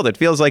the field, it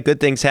feels like good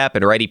things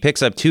happen, right? He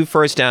picks up 2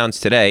 first downs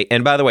today,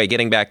 and by the way,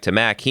 getting back to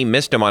Mac, he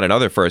missed him on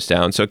another first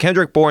down, so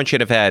Kendrick Bourne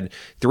should have had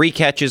 3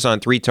 catches on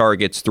 3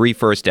 targets, 3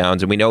 first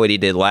downs, and we know what he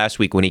did last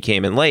week when he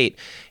came in late.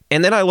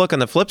 And then I look on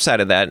the flip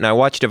side of that, and I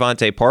watch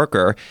Devontae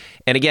Parker.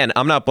 And again,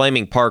 I'm not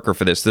blaming Parker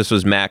for this. This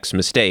was Mac's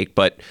mistake.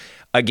 But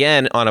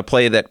again, on a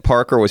play that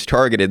Parker was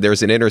targeted,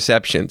 there's an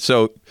interception.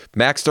 So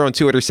Mac's thrown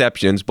 2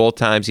 interceptions. Both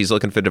times he's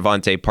looking for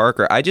Devontae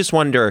Parker. I just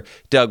wonder,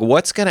 Doug,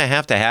 what's going to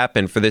have to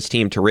happen for this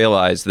team to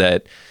realize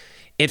that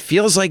it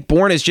feels like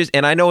Bourne is just,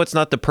 and I know it's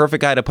not the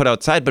perfect guy to put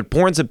outside, but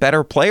Bourne's a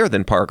better player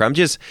than Parker.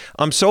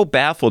 I'm so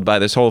baffled by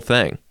this whole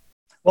thing.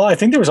 Well, I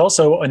think there was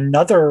also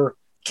another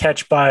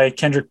catch by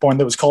Kendrick Bourne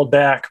that was called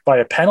back by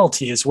a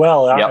penalty as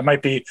well. Yep. I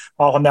might be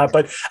off on that,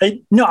 but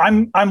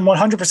I'm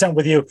 100%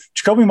 with you.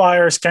 Jakobi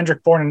Meyers,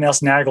 Kendrick Bourne, and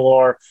Nelson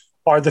Agholor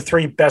are the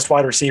 3 best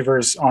wide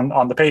receivers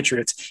on the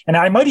Patriots. And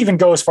I might even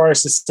go as far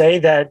as to say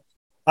that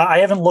I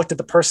haven't looked at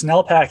the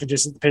personnel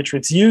packages that the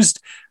Patriots used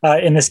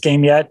in this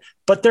game yet,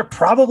 but they're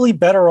probably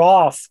better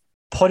off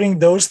putting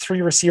those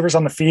 3 receivers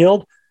on the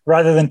field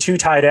rather than 2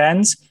 tight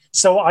ends.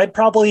 So I'd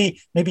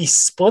probably maybe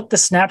split the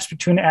snaps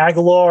between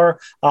Agholor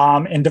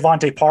and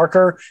Devontae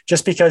Parker,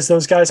 just because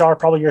those guys are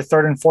probably your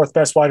 3rd and 4th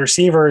best wide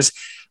receivers.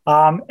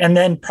 And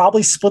then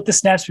probably split the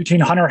snaps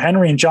between Hunter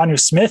Henry and Jonnu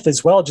Smith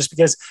as well, just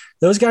because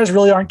those guys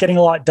really aren't getting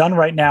a lot done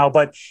right now.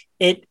 But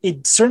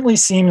it certainly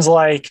seems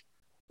like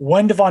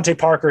when Devontae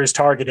Parker is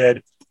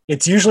targeted,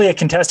 it's usually a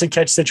contested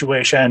catch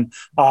situation.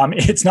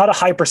 It's not a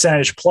high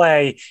percentage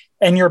play,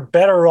 and you're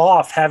better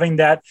off having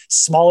that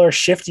smaller,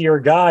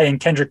 shiftier guy in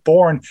Kendrick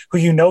Bourne, who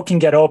you know can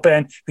get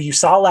open, who you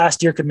saw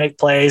last year could make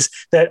plays,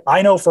 that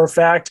I know for a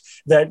fact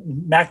that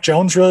Mac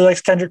Jones really likes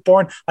Kendrick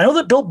Bourne. I know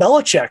that Bill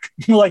Belichick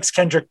likes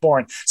Kendrick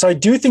Bourne. So I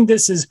do think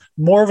this is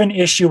more of an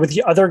issue with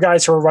the other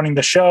guys who are running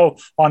the show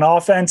on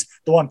offense.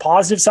 The one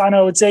positive sign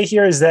I would say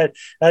here is that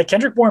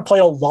Kendrick Bourne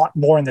played a lot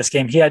more in this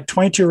game. He had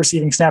 22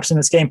 receiving snaps in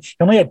this game. He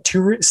only had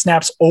 2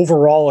 snaps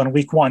overall in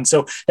week 1.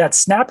 So that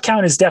snap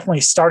count is definitely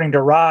starting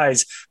to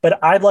rise, but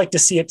I'd like to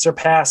see it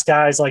surpass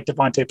guys like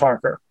Devontae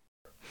Parker.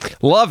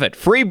 Love it.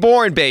 Free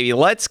Bourne, baby.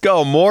 Let's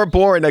go. More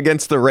Bourne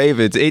against the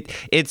Ravens.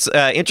 It's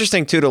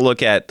interesting, too, to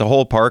look at the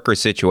whole Parker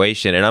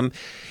situation.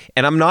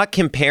 And I'm not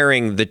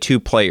comparing the 2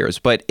 players,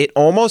 but it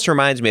almost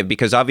reminds me of,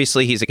 because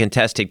obviously he's a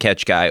contested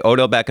catch guy.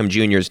 Odell Beckham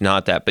Jr. is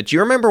not that. But do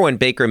you remember when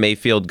Baker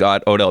Mayfield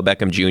got Odell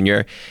Beckham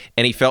Jr.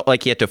 and he felt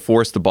like he had to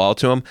force the ball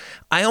to him?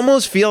 I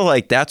almost feel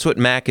like that's what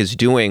Mac is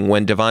doing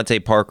when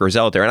Devontae Parker's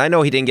out there. And I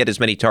know he didn't get as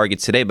many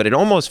targets today, but it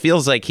almost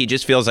feels like he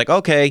just feels like,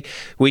 okay,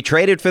 we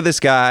traded for this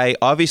guy.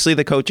 Obviously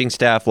the coaching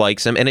staff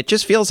likes him. And it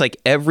just feels like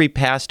every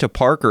pass to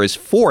Parker is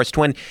forced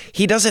when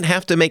he doesn't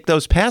have to make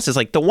those passes.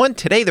 Like the one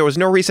today, there was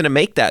no reason to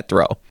make that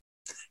throw.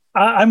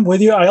 I'm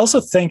with you. I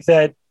also think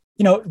that,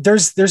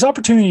 there's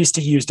opportunities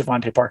to use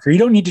Devontae Parker. You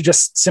don't need to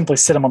just simply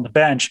sit him on the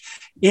bench.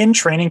 In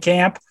training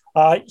camp,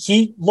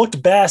 he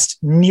looked best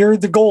near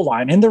the goal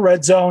line in the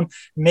red zone,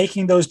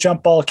 making those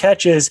jump ball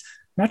catches.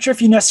 I'm not sure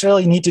if you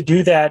necessarily need to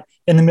do that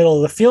in the middle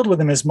of the field with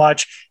him as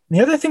much. And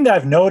the other thing that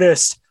I've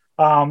noticed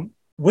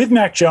with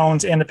Mac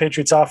Jones and the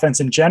Patriots offense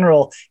in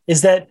general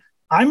is that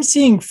I'm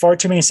seeing far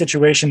too many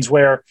situations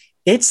where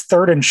it's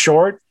 3rd and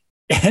short,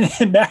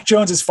 and Mac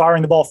Jones is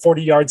firing the ball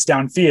 40 yards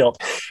downfield.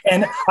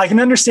 And I can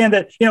understand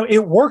that,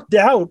 it worked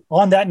out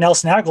on that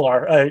Nelson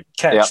Agholor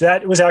catch. Yeah.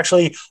 That was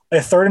actually a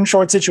 3rd and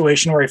short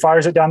situation where he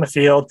fires it down the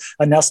field.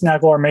 Nelson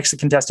Agholor makes a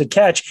contested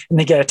catch and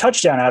they get a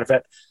touchdown out of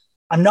it.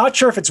 I'm not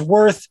sure if it's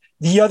worth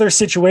the other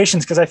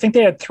situations, because I think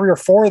they had 3 or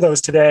 4 of those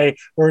today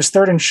where it's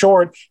 3rd and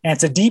short and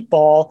it's a deep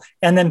ball.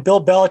 And then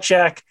Bill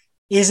Belichick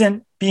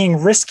isn't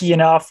being risky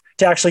enough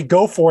to actually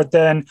go for it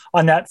then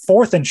on that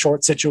 4th and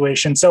short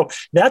situation. So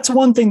that's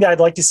one thing that I'd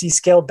like to see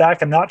scaled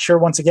back. I'm not sure,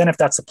 once again, if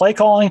that's the play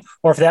calling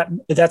or if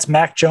that's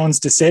Mac Jones'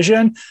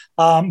 decision.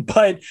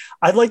 But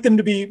I'd like them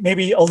to be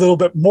maybe a little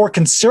bit more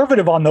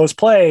conservative on those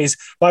plays,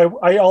 but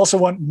I also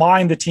wouldn't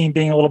mind the team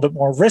being a little bit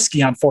more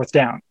risky on 4th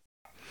down.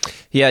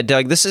 Yeah,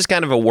 Doug, this is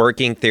kind of a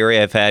working theory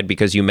I've had,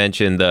 because you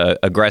mentioned the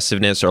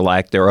aggressiveness or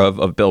lack thereof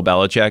of Bill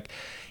Belichick.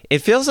 It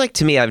feels like,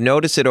 to me, I've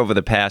noticed it over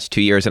the past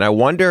 2 years, and I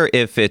wonder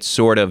if it's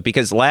sort of,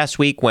 because last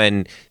week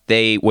when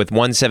they, with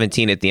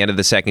 117 at the end of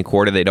the second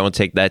quarter, they don't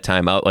take that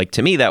time out, like,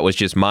 to me, that was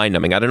just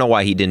mind-numbing. I don't know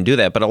why he didn't do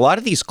that, but a lot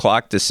of these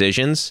clock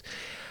decisions,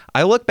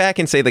 I look back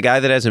and say the guy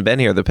that hasn't been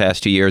here the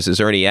past 2 years is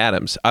Ernie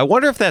Adams. I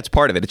wonder if that's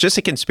part of it. It's just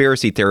a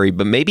conspiracy theory,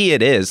 but maybe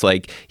it is.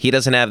 Like, he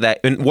doesn't have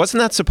that. And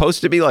wasn't that supposed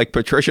to be like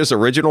Patricia's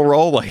original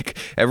role? Like,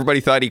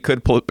 everybody thought he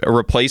could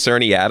replace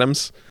Ernie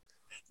Adams.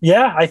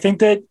 Yeah, I think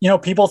that,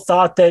 people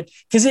thought that,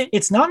 because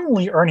it's not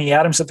only Ernie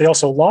Adams that they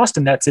also lost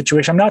in that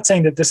situation. I'm not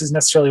saying that this is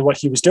necessarily what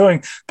he was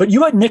doing, but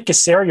you had Nick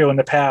Caserio in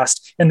the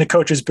past in the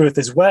coach's booth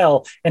as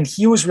well. And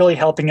he was really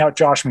helping out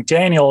Josh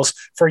McDaniels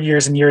for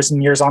years and years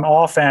and years on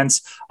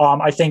offense.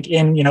 I think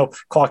in,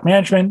 clock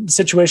management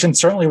situations,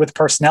 certainly with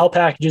personnel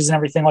packages and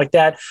everything like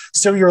that.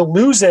 So you're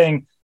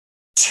losing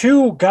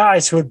 2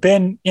 guys who had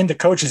been in the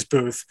coach's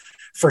booth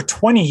for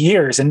 20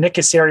 years, and Nick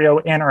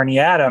Caserio and Ernie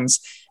Adams.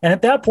 And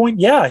at that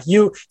point,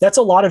 that's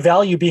a lot of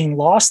value being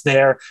lost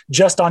there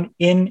just on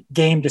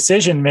in-game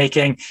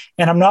decision-making.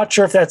 And I'm not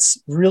sure if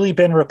that's really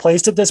been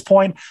replaced at this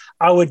point.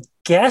 I would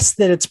guess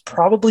that it's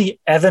probably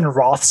Evan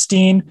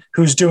Rothstein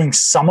who's doing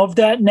some of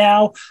that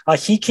now.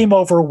 He came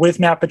over with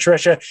Matt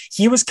Patricia.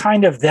 He was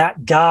kind of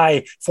that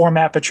guy for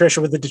Matt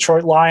Patricia with the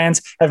Detroit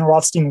Lions. Evan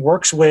Rothstein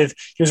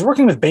he was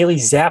working with Bailey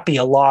Zappi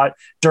a lot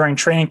during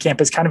training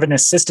camp as kind of an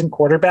assistant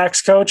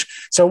quarterbacks coach.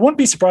 So I wouldn't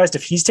be surprised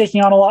if he's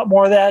taking on a lot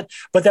more of that,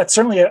 but that's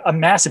certainly a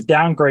massive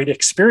downgrade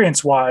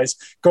experience-wise,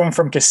 going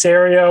from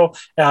Caserio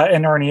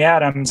and Ernie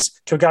Adams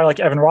to a guy like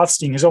Evan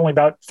Rothstein, who's only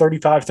about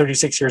 35,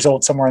 36 years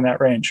old, somewhere in that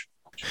range.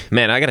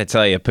 Man, I got to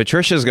tell you,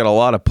 Patricia's got a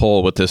lot of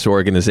pull with this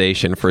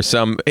organization for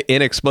some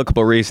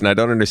inexplicable reason. I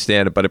don't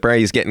understand it, but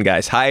apparently he's getting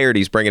guys hired.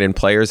 He's bringing in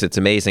players. It's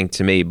amazing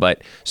to me.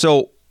 But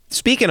so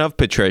speaking of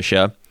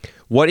Patricia,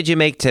 what did you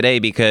make today?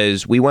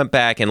 Because we went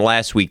back and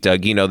last week,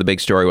 Doug, the big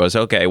story was,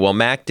 okay, well,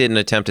 Mac didn't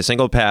attempt a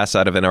single pass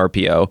out of an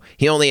RPO.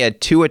 He only had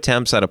 2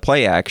 attempts out of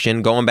play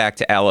action going back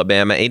to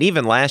Alabama. And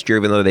even last year,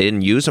 even though they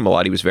didn't use him a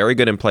lot, he was very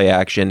good in play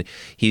action.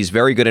 He's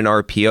very good in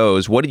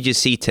RPOs. What did you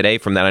see today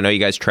from that? I know you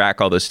guys track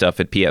all this stuff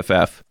at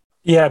PFF.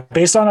 Yeah,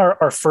 based on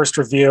our first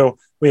review,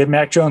 we had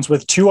Mac Jones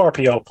with 2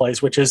 RPO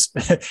plays, which is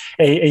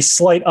a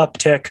slight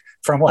uptick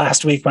from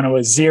last week when it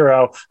was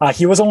 0.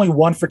 He was only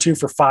 1 for 2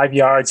 for 5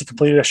 yards. He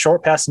completed a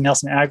short pass to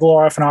Nelson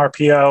Aguilar off an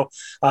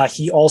RPO.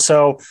 He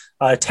also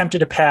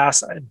attempted a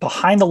pass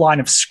behind the line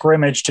of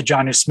scrimmage to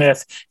Jonnu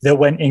Smith that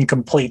went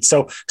incomplete.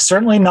 So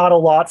certainly not a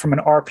lot from an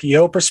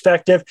RPO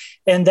perspective.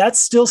 And that's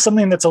still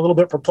something that's a little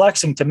bit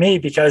perplexing to me,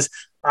 because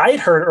I had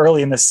heard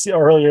earlier in the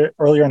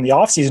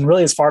offseason,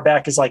 really as far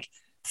back as like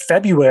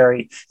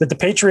February, that the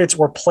Patriots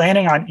were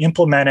planning on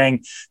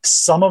implementing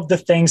some of the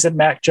things that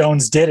Mac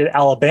Jones did at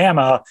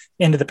Alabama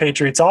into the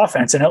Patriots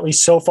offense. And at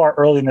least so far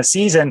early in the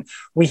season,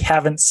 we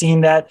haven't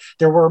seen that.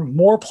 There were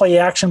more play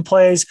action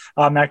plays.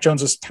 Mac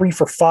Jones was 3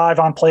 for 5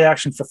 on play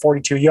action for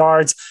 42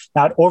 yards,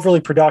 not overly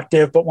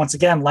productive. But once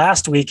again,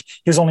 last week,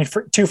 he was only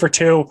 2 for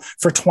 2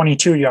 for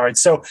 22 yards.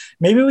 So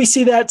maybe we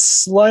see that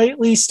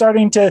slightly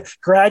starting to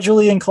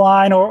gradually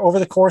incline over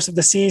the course of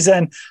the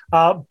season.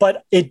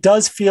 But it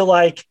does feel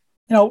like,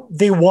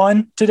 they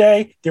won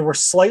today. They were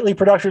slightly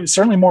productive,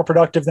 certainly more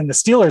productive than the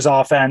Steelers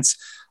offense.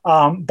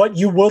 But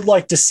you would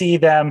like to see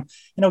them,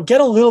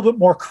 get a little bit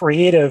more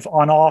creative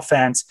on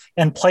offense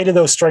and play to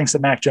those strengths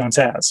that Mac Jones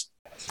has.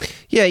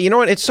 Yeah, you know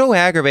what? It's so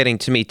aggravating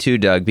to me too,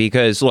 Doug,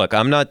 because look,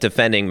 I'm not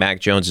defending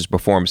Mac Jones's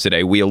performance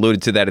today. We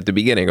alluded to that at the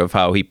beginning of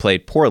how he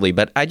played poorly,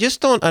 but I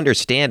just don't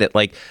understand it.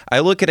 Like, I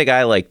look at a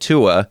guy like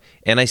Tua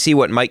and I see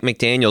what Mike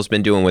McDaniel's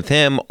been doing with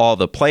him, all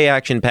the play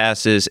action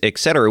passes,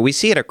 etc. We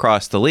see it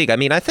across the league. I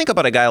mean, I think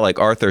about a guy like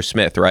Arthur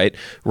Smith, right?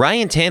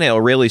 Ryan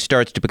Tannehill really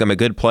starts to become a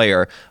good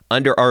player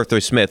under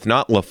Arthur Smith,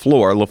 not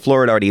LaFleur.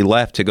 LaFleur had already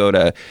left to go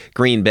to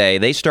Green Bay.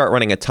 They start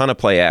running a ton of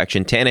play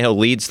action. Tannehill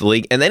leads the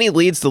league, and then he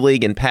leads the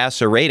league in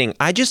passer rating.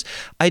 I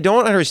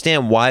don't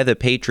understand why the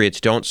Patriots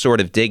don't sort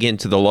of dig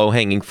into the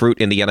low-hanging fruit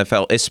in the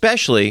NFL,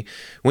 especially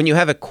when you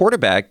have a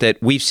quarterback that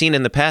we've seen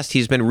in the past.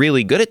 He's been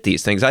really good at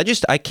these things.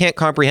 I can't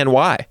comprehend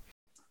why.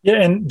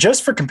 Yeah, and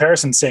just for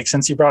comparison's sake,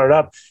 since you brought it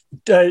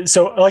up,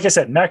 so like I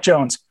said, Mac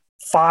Jones,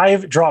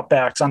 5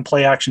 dropbacks on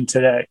play action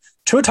today.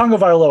 Tua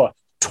Tagovailoa,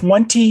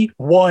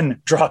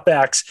 21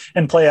 dropbacks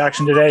in play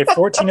action today,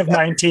 14 of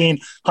 19,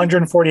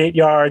 148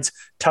 yards,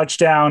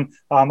 touchdown.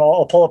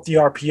 I'll pull up the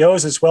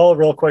RPOs as well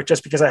real quick,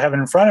 just because I have it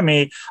in front of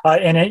me.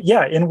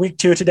 In week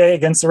 2 today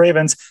against the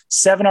Ravens,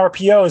 7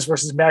 RPOs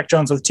versus Mac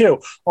Jones with 2.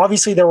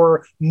 Obviously, there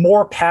were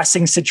more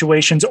passing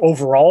situations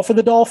overall for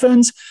the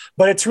Dolphins,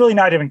 but it's really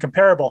not even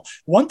comparable.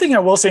 One thing I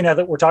will say now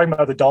that we're talking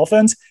about the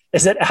Dolphins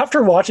is that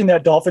after watching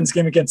that Dolphins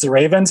game against the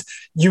Ravens,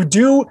 you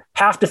do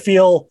have to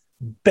feel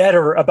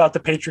better about the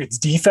Patriots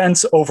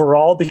defense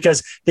overall,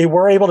 because they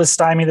were able to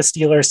stymie the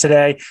Steelers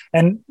today.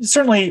 And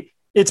certainly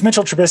it's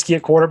Mitchell Trubisky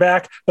at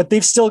quarterback, but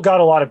they've still got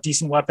a lot of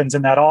decent weapons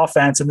in that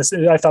offense. And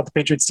I thought the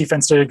Patriots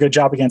defense did a good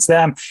job against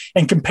them.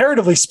 And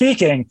comparatively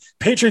speaking,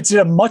 Patriots did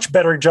a much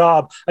better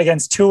job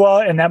against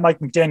Tua and that Mike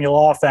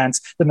McDaniel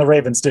offense than the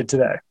Ravens did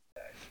today.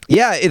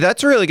 Yeah,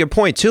 that's a really good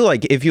point, too.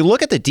 Like, if you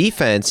look at the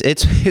defense,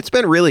 it's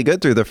been really good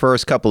through the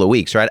first couple of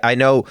weeks, right? I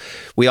know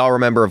we all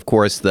remember, of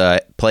course,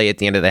 the play at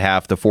the end of the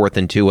half, the 4th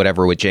and 2,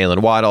 whatever, with Jalen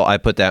Waddle. I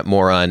put that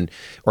more on,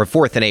 or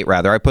 4th and 8,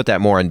 rather. I put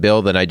that more on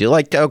Bill than I do.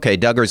 Like, okay,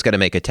 Duggar's going to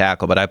make a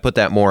tackle, but I put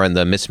that more on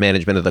the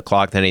mismanagement of the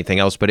clock than anything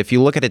else. But if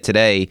you look at it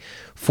today,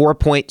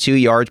 4.2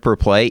 yards per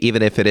play,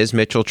 even if it is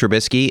Mitchell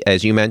Trubisky,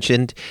 as you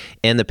mentioned,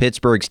 and the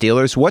Pittsburgh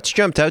Steelers. What's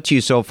jumped out to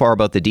you so far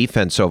about the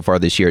defense so far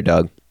this year,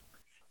 Doug?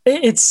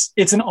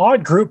 It's an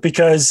odd group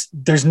because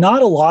there's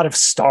not a lot of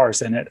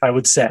stars in it, I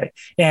would say.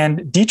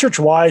 And Dietrich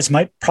Wise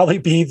might probably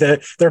be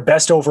their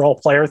best overall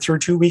player through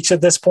 2 weeks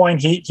at this point.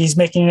 He's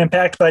making an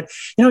impact, but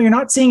you're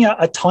not seeing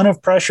a ton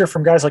of pressure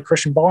from guys like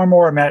Christian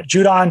Barmore or Matt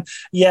Judon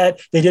yet.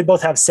 They did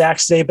both have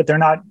sacks today, but they're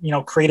not,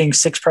 creating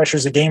 6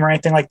 pressures a game or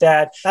anything like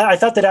that. I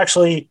thought that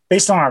actually,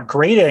 based on our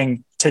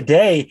grading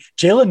today,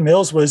 Jalen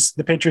Mills was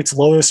the Patriots'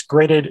 lowest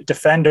graded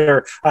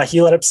defender.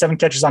 He let up 7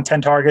 catches on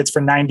 10 targets for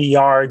 90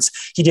 yards.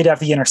 He did have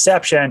the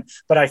interception,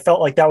 but I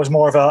felt like that was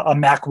more of a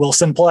Mack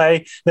Wilson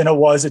play than it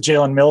was a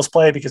Jalen Mills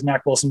play, because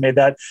Mack Wilson made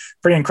that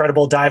pretty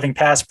incredible diving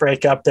pass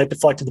breakup that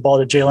deflected the ball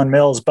to Jalen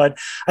Mills. But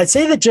I'd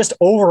say that just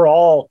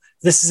overall,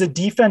 this is a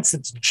defense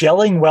that's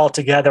gelling well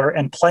together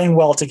and playing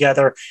well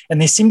together,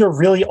 and they seem to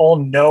really all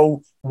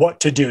know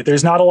what to do.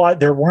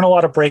 There weren't a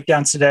lot of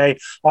breakdowns today.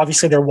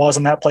 Obviously, there was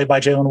on that play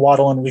by Jalen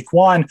Waddle in week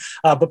 1.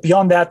 But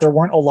beyond that, there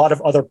weren't a lot of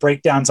other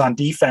breakdowns on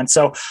defense.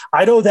 So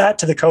I'd owe that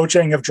to the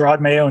coaching of Jerod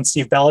Mayo and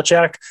Steve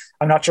Belichick.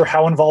 I'm not sure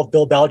how involved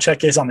Bill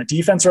Belichick is on the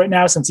defense right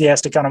now, since he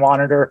has to kind of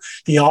monitor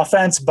the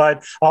offense.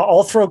 But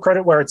I'll throw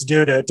credit where it's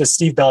due to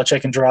Steve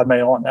Belichick and Jerod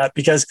Mayo on that,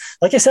 because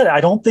like I said, I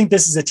don't think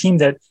this is a team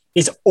that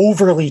is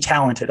overly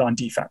talented on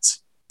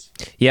defense.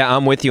 Yeah,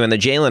 I'm with you. And the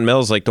Jalen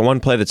Mills, like the one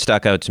play that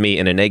stuck out to me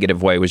in a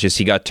negative way was just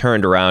he got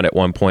turned around at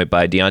one point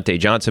by Deontay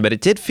Johnson. But it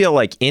did feel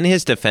like in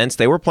his defense,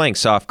 they were playing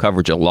soft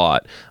coverage a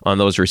lot on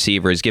those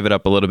receivers, giving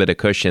up a little bit of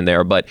cushion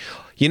there. But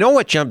you know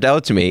what jumped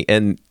out to me?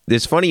 And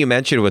it's funny you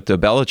mentioned with the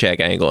Belichick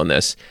angle in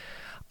this.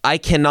 I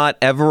cannot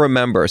ever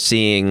remember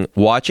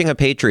watching a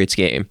Patriots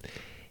game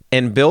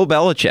and Bill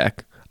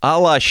Belichick, a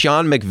la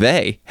Sean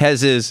McVay, has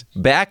his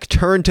back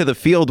turned to the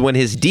field when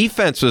his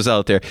defense was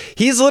out there.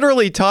 He's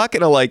literally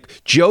talking to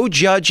like Joe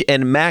Judge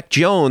and Mac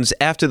Jones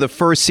after the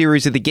first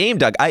series of the game,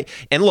 Doug. I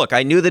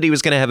knew that he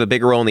was going to have a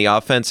bigger role in the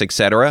offense,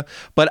 etc.,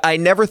 but I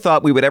never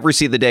thought we would ever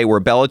see the day where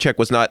Belichick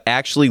was not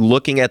actually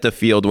looking at the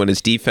field when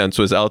his defense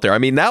was out there. I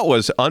mean, that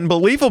was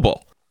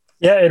unbelievable.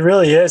 Yeah, it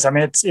really is. I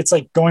mean, it's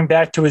like going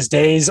back to his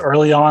days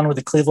early on with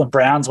the Cleveland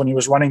Browns when he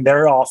was running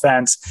their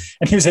offense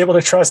and he was able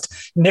to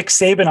trust Nick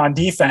Saban on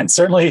defense.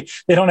 Certainly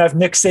they don't have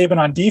Nick Saban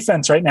on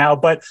defense right now,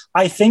 but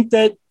I think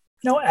that,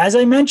 as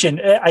I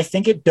mentioned, I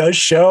think it does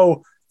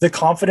show the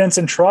confidence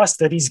and trust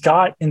that he's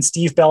got in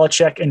Steve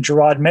Belichick and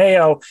Jerod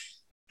Mayo.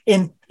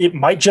 And it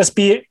might just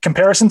be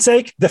comparison's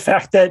sake, the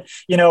fact that,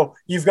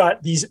 you've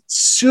got these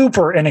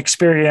super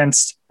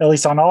inexperienced, at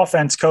least on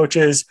offense,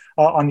 coaches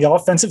on the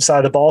offensive side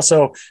of the ball.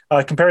 So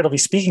comparatively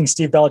speaking,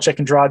 Steve Belichick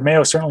and Jerod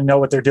Mayo certainly know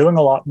what they're doing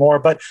a lot more.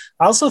 But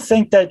I also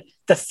think that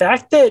the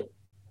fact that,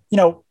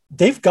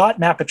 they've got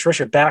Matt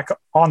Patricia back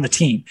on the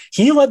team.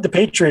 He led the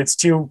Patriots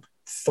to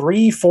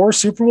 4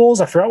 Super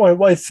Bowls. I forgot what it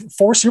was,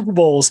 4 Super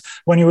Bowls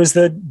when he was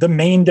the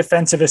main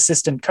defensive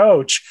assistant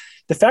coach.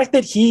 The fact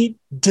that he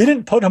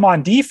didn't put him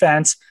on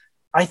defense,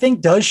 I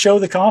think does show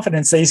the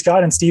confidence that he's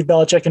got in Steve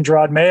Belichick and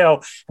Jerod Mayo.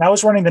 And I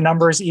was running the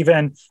numbers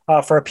even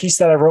for a piece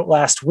that I wrote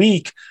last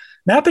week.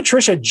 Matt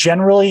Patricia,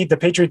 generally the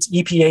Patriots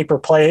EPA per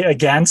play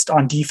against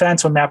on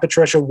defense when Matt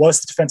Patricia was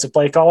the defensive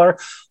play caller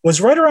was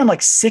right around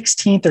like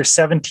 16th or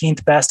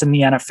 17th best in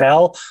the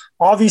NFL.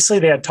 Obviously,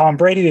 they had Tom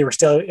Brady. They were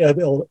still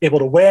able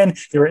to win.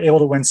 They were able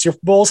to win Super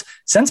Bowls.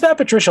 Since Matt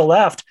Patricia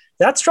left,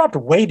 that's dropped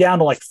way down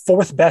to like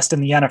 4th best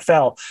in the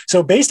NFL.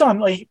 So based on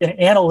like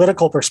an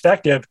analytical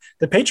perspective,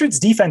 the Patriots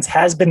defense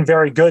has been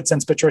very good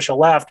since Patricia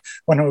left,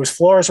 when it was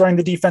Flores running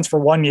the defense for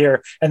 1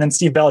 year and then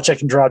Steve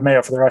Belichick and Jerod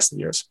Mayo for the rest of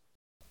the years.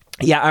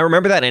 Yeah, I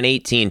remember that in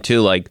 18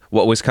 too. Like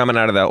what was coming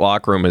out of that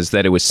locker room is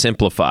that it was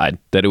simplified,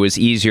 that it was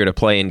easier to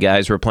play, and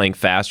guys were playing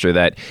faster.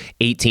 That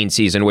 18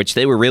 season, which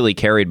they were really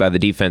carried by the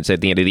defense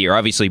at the end of the year.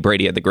 Obviously,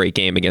 Brady had the great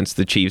game against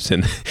the Chiefs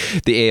in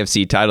the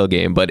AFC title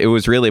game, but it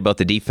was really about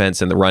the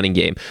defense and the running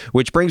game,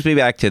 which brings me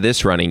back to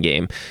this running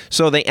game.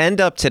 So they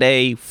end up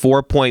today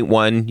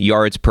 4.1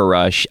 yards per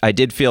rush. I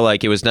did feel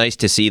like it was nice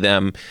to see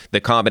them,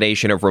 the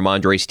combination of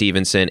Ramondre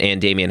Stevenson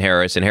and Damian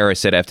Harris. And Harris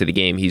said after the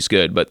game he's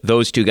good, but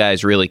those two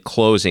guys really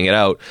closing it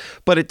out.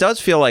 But it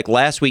does feel like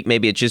last week,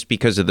 maybe it's just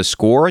because of the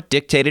score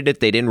dictated it.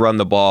 They didn't run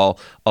the ball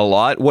a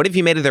lot. What have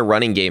you made of their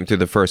running game through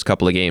the first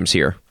couple of games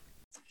here?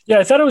 Yeah,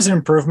 I thought it was an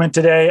improvement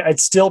today. I'd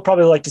still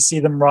probably like to see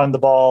them run the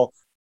ball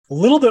a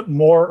little bit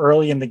more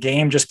early in the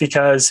game, just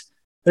because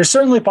there's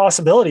certainly a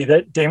possibility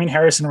that Damian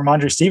Harris and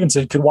Ramondre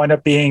Stevenson could wind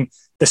up being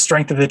the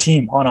strength of the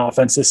team on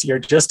offense this year,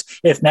 just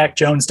if Mac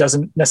Jones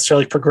doesn't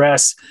necessarily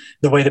progress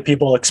the way that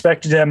people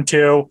expected him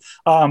to.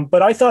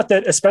 But I thought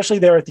that especially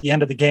there at the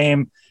end of the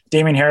game,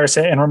 Damian Harris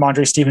and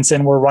Ramondre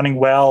Stevenson were running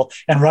well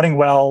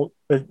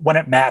when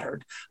it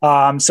mattered.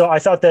 So I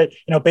thought that,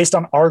 based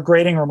on our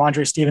grading,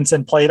 Ramondre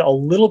Stevenson played a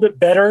little bit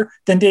better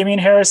than Damian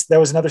Harris. There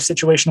was another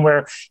situation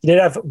where he did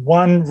have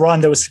one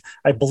run that was,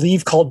 I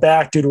believe, called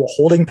back due to a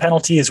holding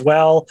penalty as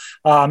well.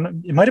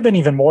 It might have been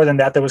even more than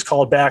that was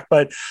called back.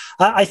 But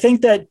I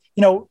think that,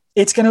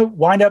 it's going to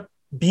wind up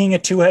being a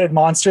two-headed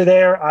monster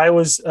there. I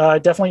was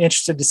definitely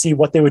interested to see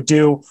what they would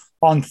do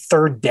on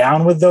third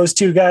down with those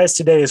two guys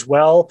today as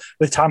well,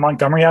 with Ty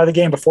Montgomery out of the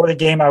game. Before the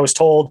game, I was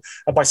told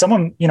by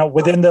someone,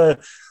 within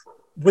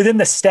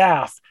the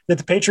staff, that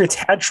the Patriots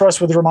had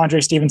trust with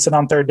Ramondre Stevenson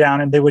on third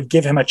down, and they would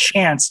give him a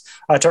chance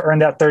to earn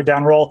that third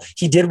down role.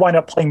 He did wind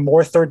up playing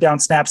more third down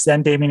snaps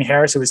than Damian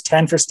Harris. It was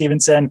 10 for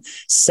Stevenson,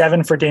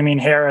 7 for Damian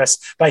Harris.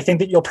 But I think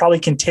that you'll probably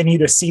continue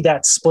to see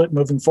that split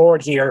moving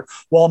forward here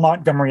while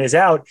Montgomery is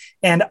out.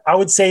 And I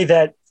would say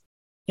that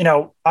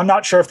I'm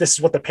not sure if this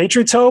is what the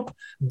Patriots hope,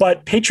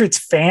 but Patriots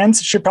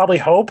fans should probably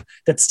hope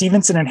that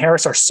Stevenson and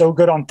Harris are so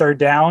good on third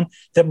down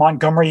that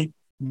Montgomery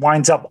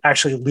winds up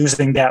actually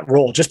losing that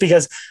role, just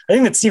because I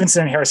think that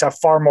Stevenson and Harris have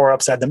far more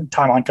upside than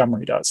Ty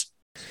Montgomery does.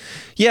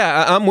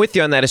 Yeah, I'm with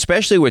you on that,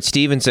 especially with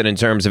Stevenson in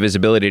terms of his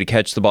ability to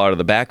catch the ball out of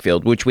the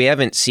backfield, which we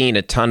haven't seen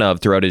a ton of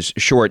throughout his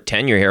short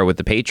tenure here with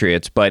the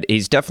Patriots, but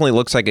he's definitely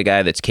looks like a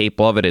guy that's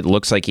capable of it. It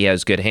looks like he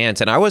has good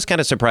hands. And I was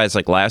kind of surprised,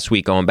 like last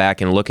week, going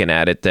back and looking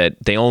at it, that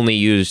they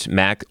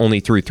only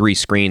threw 3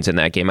 screens in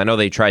that game. I know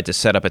they tried to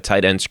set up a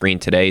tight end screen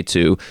today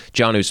to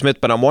Jonnu Smith,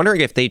 but I'm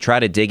wondering if they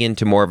try to dig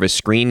into more of a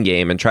screen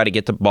game and try to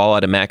get the ball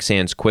out of Mac's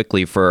hands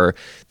quickly for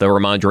the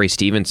Ramondre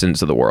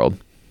Stevensons of the world.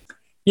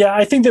 Yeah,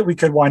 I think that we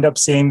could wind up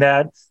seeing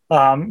that.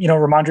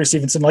 Ramondre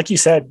Stevenson, like you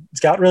said,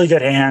 he's got really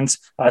good hands,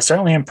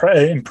 certainly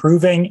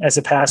improving as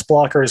a pass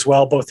blocker as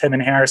well. Both him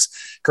and Harris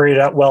graded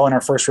out well in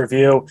our first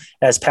review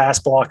as pass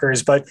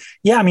blockers. But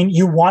yeah, I mean,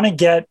 you want to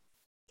get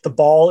the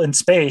ball in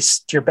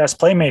space to your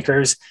best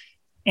playmakers.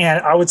 And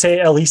I would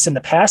say, at least in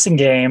the passing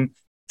game,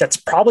 that's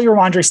probably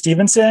Ramondre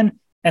Stevenson.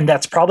 And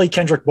that's probably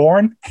Kendrick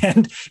Bourne.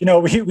 And,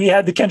 we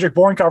had the Kendrick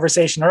Bourne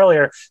conversation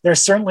earlier.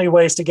 There's certainly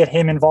ways to get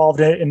him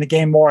involved in the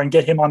game more and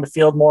get him on the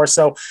field more.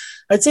 So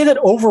I'd say that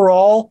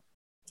overall,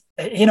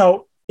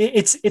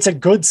 it's a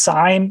good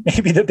sign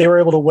maybe that they were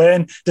able to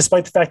win,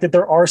 despite the fact that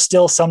there are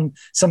still some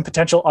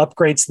potential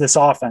upgrades to this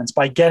offense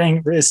by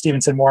getting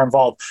Stevenson more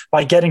involved,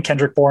 by getting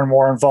Kendrick Bourne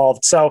more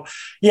involved. So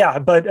yeah,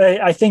 but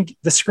I think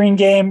the screen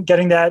game,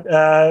 getting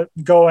that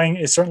going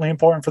is certainly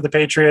important for the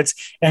Patriots,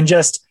 and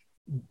just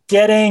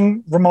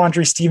getting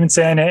Ramondre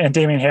Stevenson and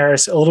Damian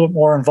Harris a little bit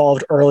more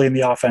involved early in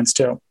the offense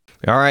too.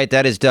 All right,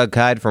 that is Doug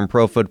Kyed from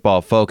Pro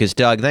Football Focus.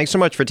 Doug, thanks so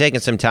much for taking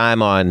some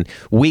time on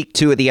week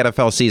 2 of the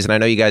NFL season. I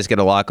know you guys get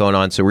a lot going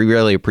on, so we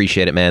really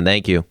appreciate it, man.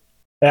 Thank you.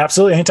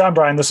 Absolutely. Anytime,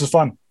 Brian. This was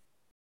fun.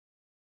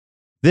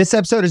 This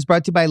episode is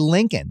brought to you by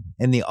Lincoln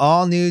and the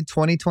all-new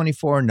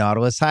 2024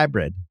 Nautilus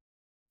Hybrid,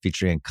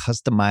 featuring a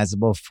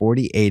customizable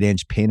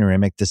 48-inch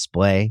panoramic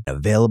display,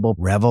 available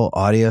Revel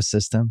audio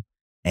system,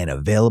 and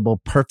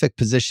available perfect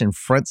position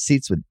front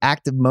seats with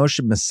active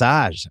motion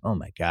massage. Oh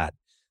my God.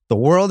 The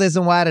world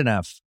isn't wide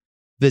enough.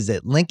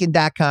 Visit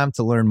Lincoln.com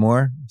to learn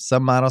more.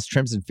 Some models,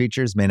 trims, and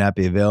features may not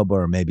be available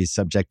or may be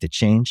subject to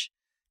change.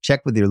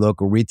 Check with your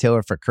local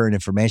retailer for current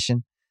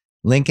information.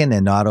 Lincoln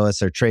and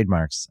Nautilus are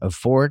trademarks of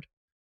Ford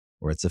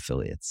or its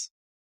affiliates.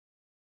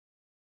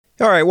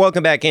 All right,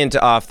 welcome back into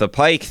Off the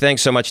Pike.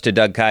 Thanks so much to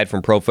Doug Kyed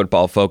from Pro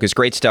Football Focus.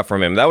 Great stuff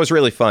from him. That was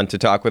really fun to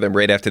talk with him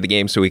right after the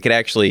game so we could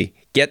actually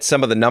get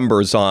some of the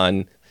numbers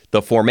on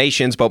the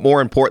formations, but more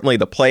importantly,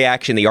 the play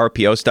action, the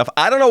RPO stuff.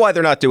 I don't know why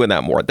they're not doing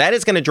that more. That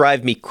is going to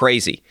drive me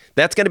crazy.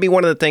 That's going to be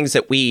one of the things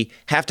that we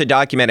have to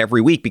document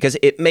every week because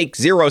it makes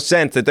zero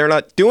sense that they're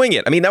not doing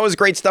it. I mean, that was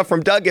great stuff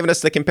from Doug giving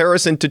us the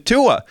comparison to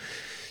Tua.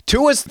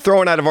 Tua's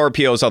throwing out of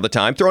RPOs all the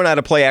time, throwing out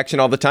of play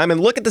action all the time,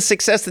 and look at the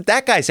success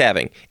that guy's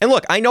having. And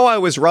look, I know I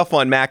was rough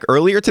on Mac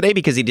earlier today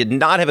because he did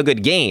not have a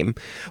good game,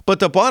 but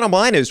the bottom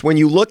line is when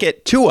you look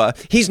at Tua,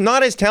 he's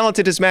not as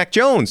talented as Mac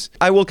Jones.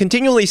 I will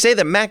continually say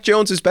that Mac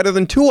Jones is better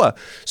than Tua.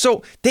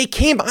 So they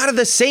came out of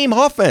the same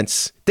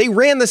offense. They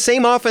ran the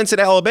same offense at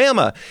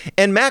Alabama,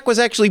 and Mac was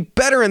actually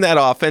better in that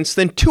offense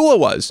than Tua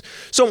was.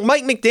 So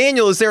Mike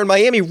McDaniel is there in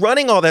Miami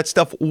running all that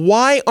stuff.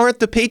 Why aren't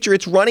the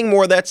Patriots running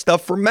more of that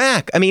stuff for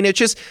Mac? I mean,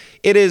 it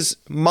is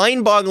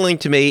mind-boggling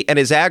to me and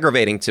is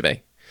aggravating to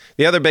me.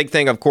 The other big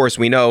thing, of course,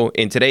 we know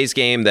in today's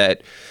game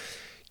that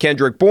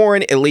Kendrick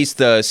Bourne, at least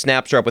the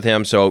snaps are up with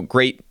him, so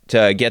great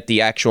to get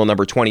the actual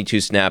number 22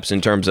 snaps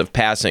in terms of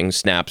passing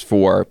snaps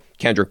for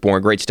Kendrick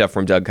Bourne. Great stuff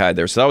from Doug Kyed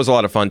there. So that was a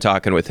lot of fun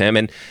talking with him.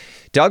 And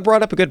Doug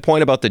brought up a good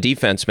point about the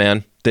defense,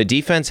 man. The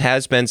defense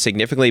has been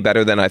significantly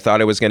better than I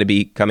thought it was going to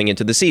be coming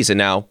into the season.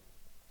 Now,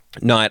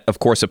 not, of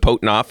course, a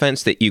potent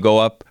offense that you go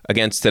up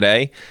against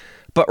today.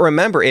 But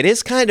remember, it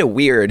is kind of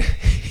weird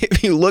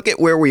if you look at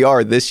where we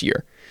are this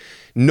year.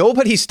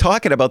 Nobody's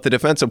talking about the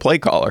defensive play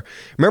caller.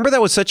 Remember,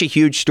 that was such a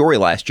huge story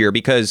last year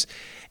because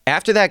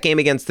after that game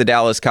against the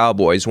Dallas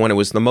Cowboys, when it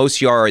was the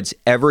most yards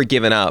ever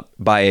given up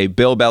by a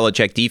Bill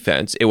Belichick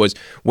defense, it was,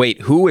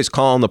 wait, who is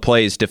calling the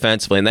plays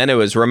defensively? And then it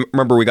was,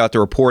 remember, we got the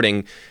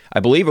reporting,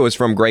 I believe it was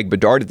from Greg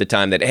Bedard at the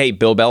time, that, hey,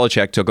 Bill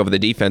Belichick took over the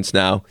defense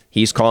now.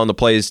 He's calling the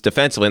plays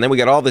defensively. And then we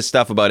got all this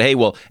stuff about, hey,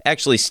 well,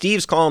 actually,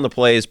 Steve's calling the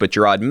plays, but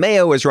Gerard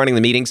Mayo is running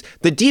the meetings.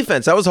 The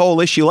defense, that was a whole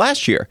issue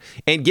last year.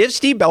 And give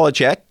Steve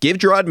Belichick, give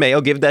Gerard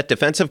Mayo, give that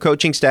defensive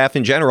coaching staff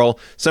in general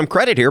some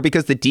credit here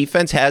because the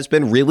defense has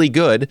been really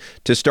good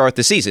to start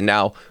the season.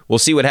 Now, we'll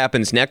see what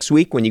happens next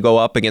week when you go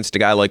up against a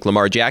guy like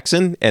Lamar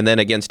Jackson and then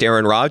against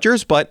Aaron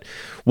Rodgers. But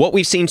what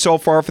we've seen so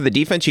far for the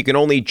defense, you can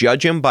only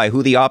judge them by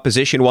who the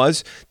opposition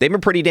was. They've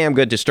been pretty damn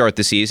good to start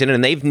the season,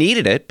 and they've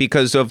needed it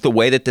because of the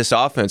way that this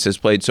offense has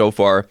played so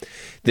far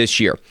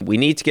this year. We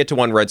need to get to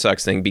one Red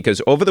Sox thing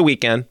because over the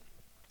weekend,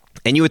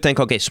 and you would think,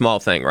 okay, small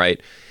thing,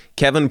 right?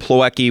 Kevin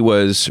Plawecki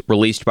was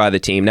released by the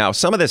team. Now,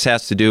 some of this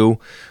has to do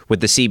with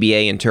the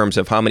CBA in terms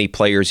of how many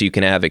players you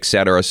can have, et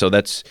cetera. So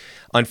that's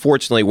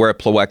unfortunately, where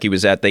Plawecki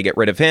was at, they get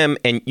rid of him.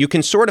 And you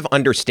can sort of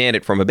understand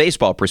it from a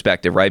baseball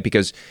perspective, right?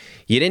 Because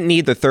you didn't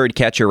need the third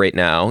catcher right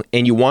now,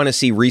 and you want to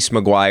see Reese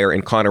McGuire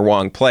and Connor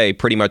Wong play,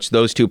 pretty much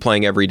those two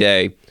playing every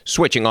day,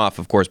 switching off,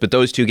 of course, but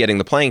those two getting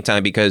the playing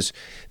time, because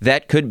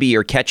that could be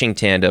your catching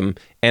tandem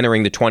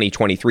entering the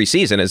 2023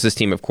 season, as this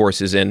team, of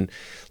course, is in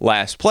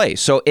last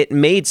place. So it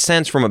made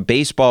sense from a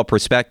baseball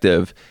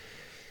perspective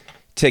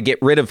to get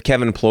rid of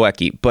Kevin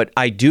Plawecki. But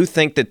I do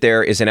think that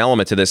there is an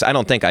element to this. I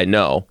don't think I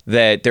know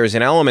that there's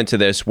an element to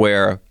this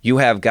where you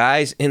have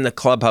guys in the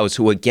clubhouse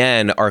who,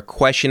 again, are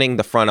questioning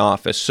the front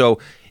office. So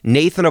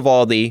Nathan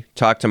Eovaldi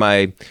talked to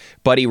my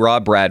buddy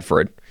Rob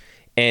Bradford,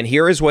 and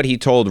here is what he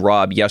told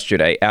Rob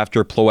yesterday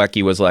after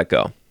Plawecki was let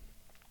go.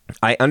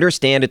 I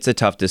understand it's a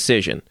tough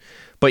decision,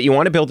 but you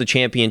want to build a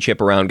championship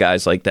around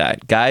guys like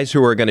that, guys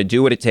who are going to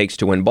do what it takes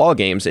to win ball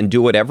games and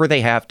do whatever they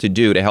have to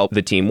do to help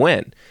the team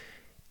win.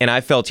 And I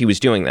felt he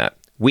was doing that.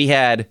 We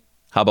had,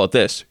 how about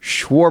this,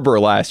 Schwarber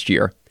last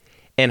year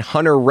and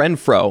Hunter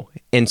Renfroe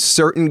and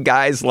certain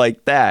guys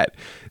like that.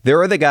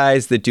 There are the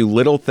guys that do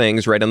little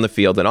things right on the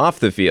field and off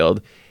the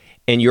field,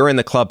 and you're in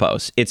the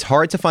clubhouse. It's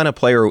hard to find a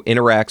player who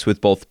interacts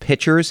with both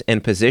pitchers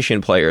and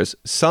position players.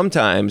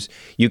 Sometimes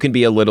you can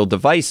be a little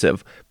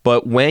divisive,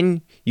 but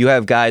when you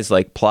have guys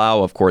like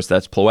Plow, of course,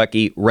 that's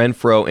Plawecki,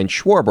 Renfroe, and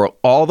Schwarber,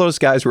 all those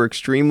guys were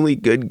extremely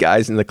good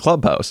guys in the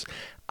clubhouse.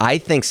 I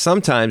think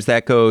sometimes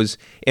that goes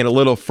in a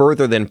little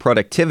further than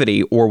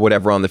productivity or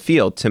whatever on the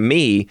field. To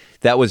me,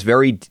 that was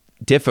very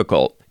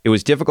difficult. It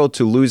was difficult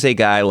to lose a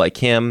guy like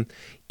him,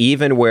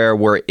 even where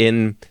we're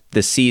in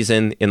the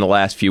season in the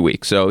last few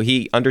weeks. So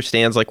he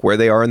understands like where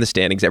they are in the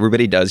standings.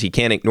 Everybody does. He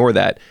can't ignore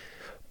that.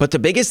 But the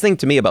biggest thing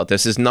to me about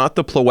this is not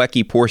the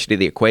Plawecki portion of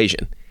the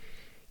equation.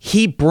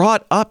 He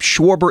brought up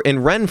Schwarber and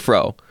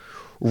Renfroe.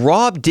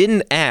 Rob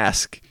didn't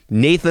ask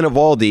Nathan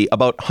Eovaldi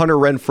about Hunter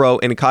Renfroe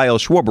and Kyle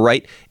Schwarber,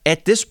 right?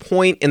 At this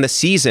point in the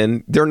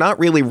season, they're not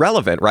really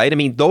relevant, right? I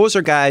mean, those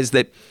are guys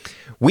that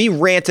we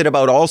ranted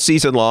about all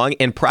season long,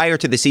 and prior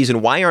to the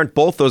season, why aren't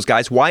both those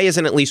guys? Why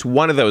isn't at least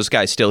one of those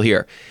guys still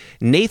here?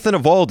 Nathan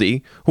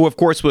Eovaldi, who of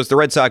course was the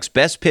Red Sox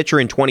best pitcher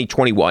in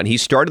 2021, he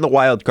started the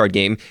wild card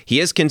game. He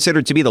is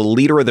considered to be the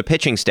leader of the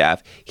pitching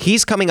staff.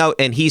 He's coming out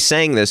and he's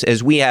saying this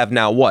as we have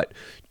now,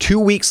 2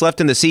 weeks left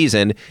in the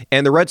season,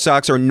 and the Red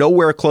Sox are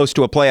nowhere close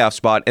to a playoff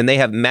spot, and they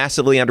have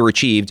massively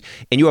underachieved,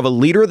 and you have a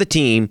leader of the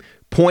team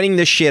pointing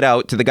this shit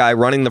out to the guy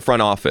running the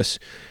front office.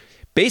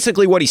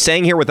 Basically, what he's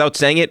saying here, without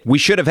saying it, we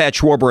should have had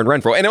Schwarber and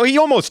Renfroe. And he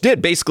almost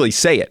did basically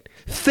say it.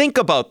 Think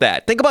about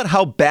that. Think about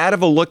how bad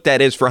of a look that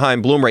is for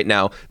Chaim Bloom right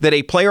now, that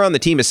a player on the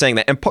team is saying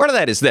that. And part of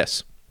that is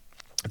this.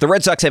 The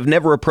Red Sox have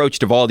never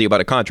approached Eovaldi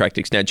about a contract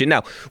extension.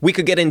 Now, we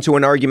could get into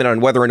an argument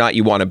on whether or not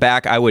you want him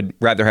back. I would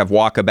rather have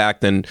Wacha back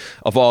than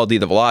Eovaldi.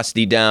 The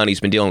velocity down. He's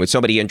been dealing with so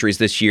many injuries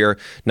this year.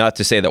 Not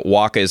to say that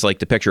Wacha is like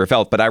the picture of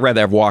health, but I'd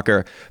rather have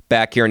Wacha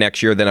back here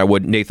next year than I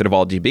would Nathan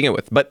Eovaldi to begin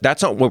with. But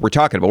that's not what we're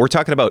talking about. We're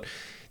talking about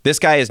this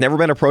guy has never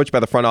been approached by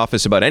the front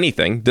office about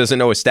anything, doesn't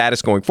know his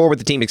status going forward with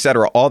the team,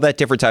 etc., all that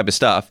different type of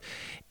stuff.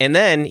 And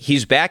then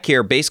he's back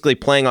here basically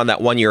playing on that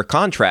one-year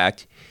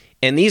contract.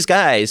 And these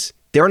guys,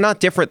 they're not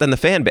different than the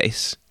fan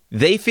base.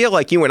 They feel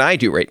like you and I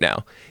do right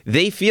now.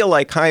 They feel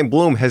like Chaim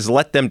Bloom has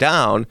let them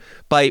down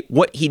by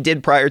what he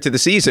did prior to the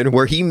season,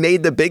 where he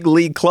made the big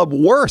league club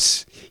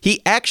worse.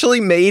 He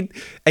actually made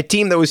a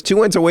team that was 2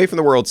 wins away from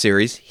the World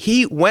Series.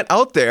 He went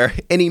out there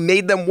and he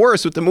made them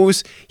worse with the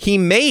moves he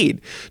made.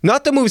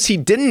 Not the moves he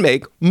didn't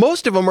make.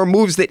 Most of them are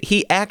moves that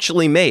he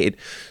actually made.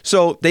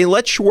 So they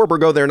let Schwarber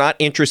go. They're not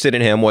interested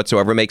in him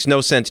whatsoever. Makes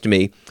no sense to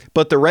me.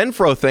 But the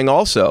Renfroe thing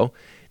also,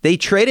 they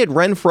traded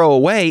Renfroe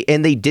away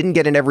and they didn't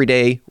get an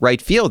everyday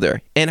right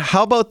fielder. And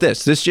how about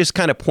this? This just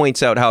kind of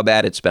points out how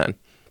bad it's been.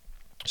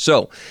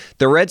 So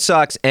the Red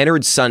Sox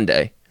entered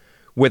Sunday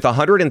with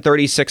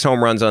 136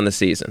 home runs on the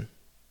season.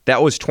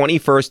 That was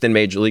 21st in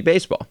Major League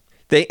Baseball.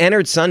 They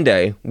entered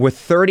Sunday with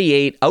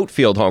 38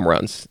 outfield home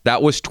runs.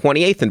 That was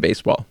 28th in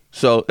baseball.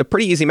 So a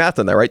pretty easy math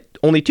on that, right?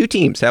 Only 2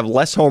 teams have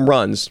less home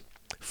runs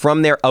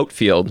from their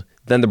outfield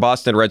than the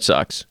Boston Red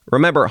Sox.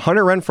 Remember,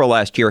 Hunter Renfroe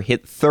last year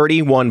hit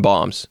 31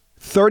 bombs.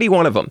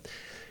 31 of them.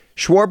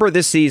 Schwarber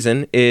this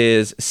season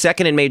is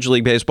second in Major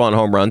League Baseball in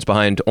home runs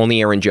behind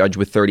only Aaron Judge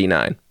with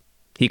 39.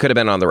 He could have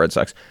been on the Red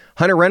Sox.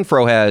 Hunter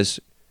Renfroe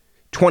has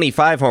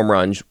 25 home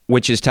runs,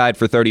 which is tied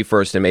for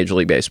 31st in Major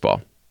League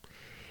Baseball.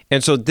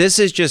 And so this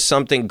is just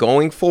something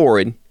going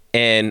forward,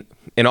 and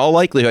in all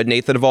likelihood,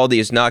 Nathan Eovaldi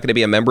is not going to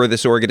be a member of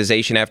this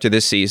organization after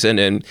this season,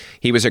 and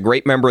he was a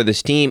great member of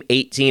this team.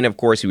 18, of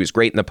course, he was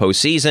great in the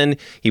postseason.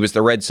 He was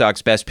the Red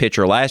Sox best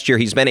pitcher last year.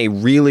 He's been a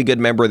really good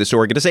member of this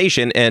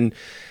organization, and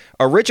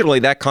originally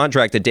that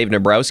contract that Dave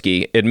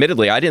Nabrowski,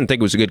 admittedly, I didn't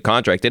think it was a good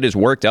contract. It has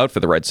worked out for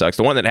the Red Sox.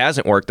 The one that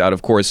hasn't worked out,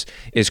 of course,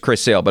 is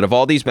Chris Sale. But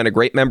Eovaldi's been a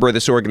great member of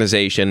this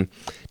organization,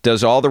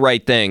 does all the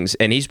right things,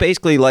 and he's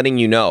basically letting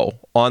you know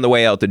on the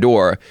way out the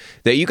door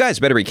that you guys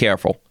better be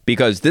careful,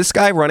 because this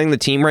guy running the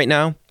team right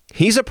now,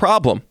 he's a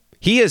problem.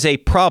 He is a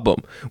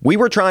problem. We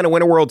were trying to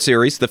win a World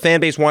Series. The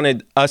fan base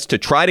wanted us to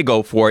try to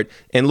go for it,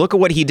 and look at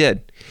what he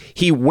did.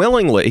 He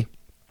willingly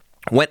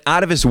went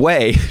out of his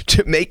way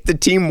to make the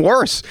team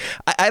worse.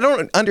 I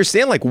don't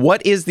understand, like,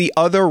 what is the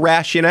other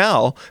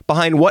rationale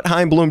behind what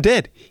Chaim Bloom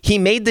did? He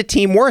made the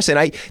team worse,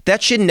 and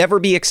that should never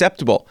be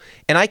acceptable.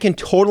 And I can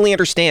totally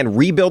understand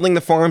rebuilding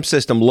the farm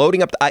system,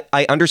 loading up.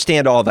 I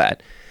understand all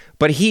that.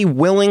 But he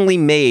willingly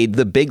made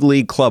the big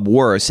league club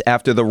worse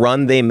after the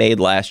run they made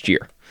last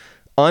year.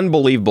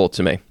 Unbelievable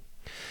to me.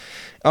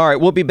 All right,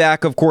 we'll be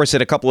back, of course,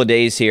 in a couple of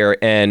days here.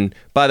 And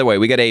by the way,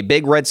 we got a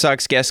big Red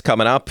Sox guest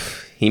coming up.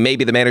 He may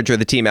be the manager of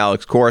the team,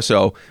 Alex Cora.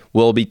 So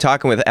we'll be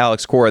talking with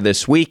Alex Cora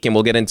this week, and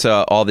we'll get into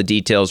all the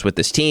details with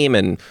this team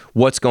and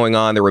what's going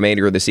on the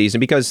remainder of the season,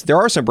 because there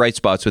are some bright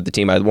spots with the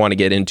team I want to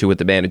get into with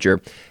the manager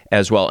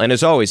as well. And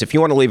as always, if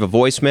you want to leave a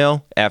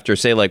voicemail after,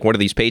 say, like one of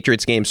these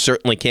Patriots games,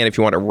 certainly can. If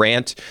you want to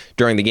rant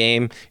during the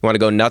game, you want to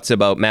go nuts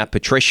about Matt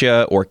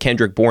Patricia or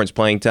Kendrick Bourne's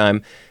playing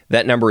time,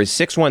 that number is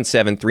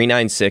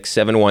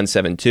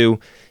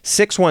 617-396-7172,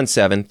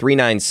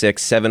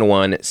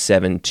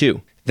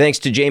 617-396-7172. Thanks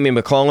to Jamie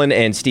McClellan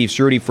and Steve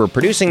Cerruti for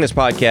producing this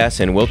podcast,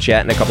 and we'll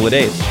chat in a couple of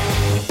days.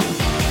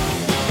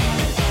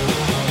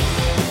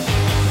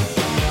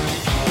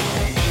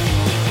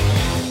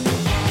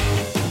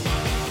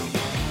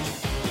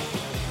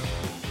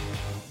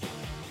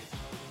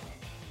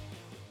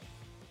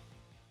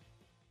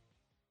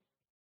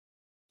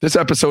 This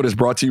episode is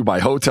brought to you by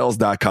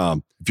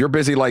Hotels.com. If you're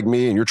busy like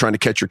me and you're trying to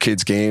catch your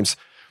kids' games,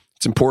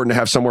 it's important to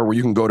have somewhere where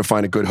you can go to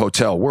find a good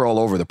hotel. We're all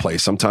over the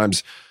place.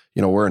 Sometimes,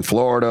 we're in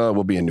Florida,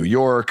 we'll be in New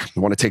York.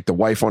 We want to take the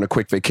wife on a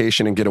quick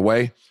vacation and get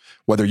away.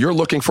 Whether you're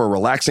looking for a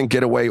relaxing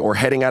getaway or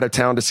heading out of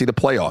town to see the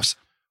playoffs,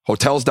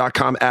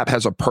 Hotels.com app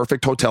has a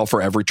perfect hotel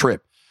for every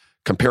trip.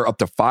 Compare up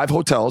to 5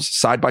 hotels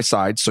side by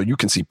side so you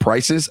can see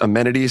prices,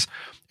 amenities,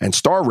 and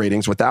star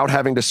ratings without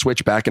having to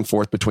switch back and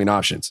forth between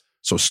options.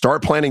 So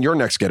start planning your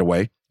next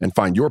getaway and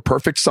find your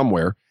perfect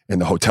somewhere in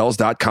the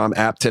Hotels.com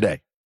app today.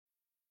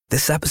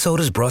 This episode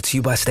is brought to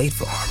you by State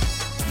Farm.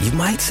 You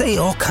might say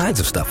all kinds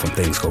of stuff when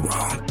things go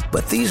wrong,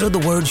 but these are the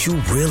words you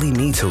really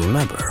need to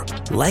remember.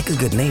 Like a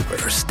good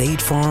neighbor,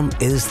 State Farm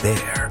is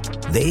there.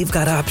 They've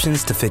got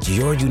options to fit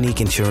your unique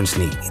insurance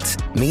needs,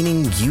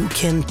 meaning you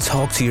can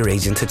talk to your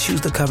agent to choose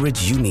the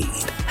coverage you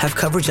need, have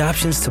coverage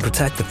options to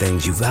protect the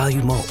things you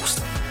value most,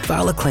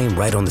 file a claim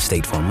right on the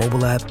State Farm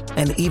mobile app,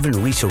 and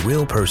even reach a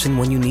real person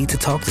when you need to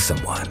talk to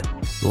someone.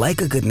 Like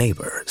a good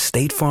neighbor,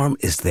 State Farm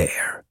is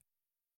there.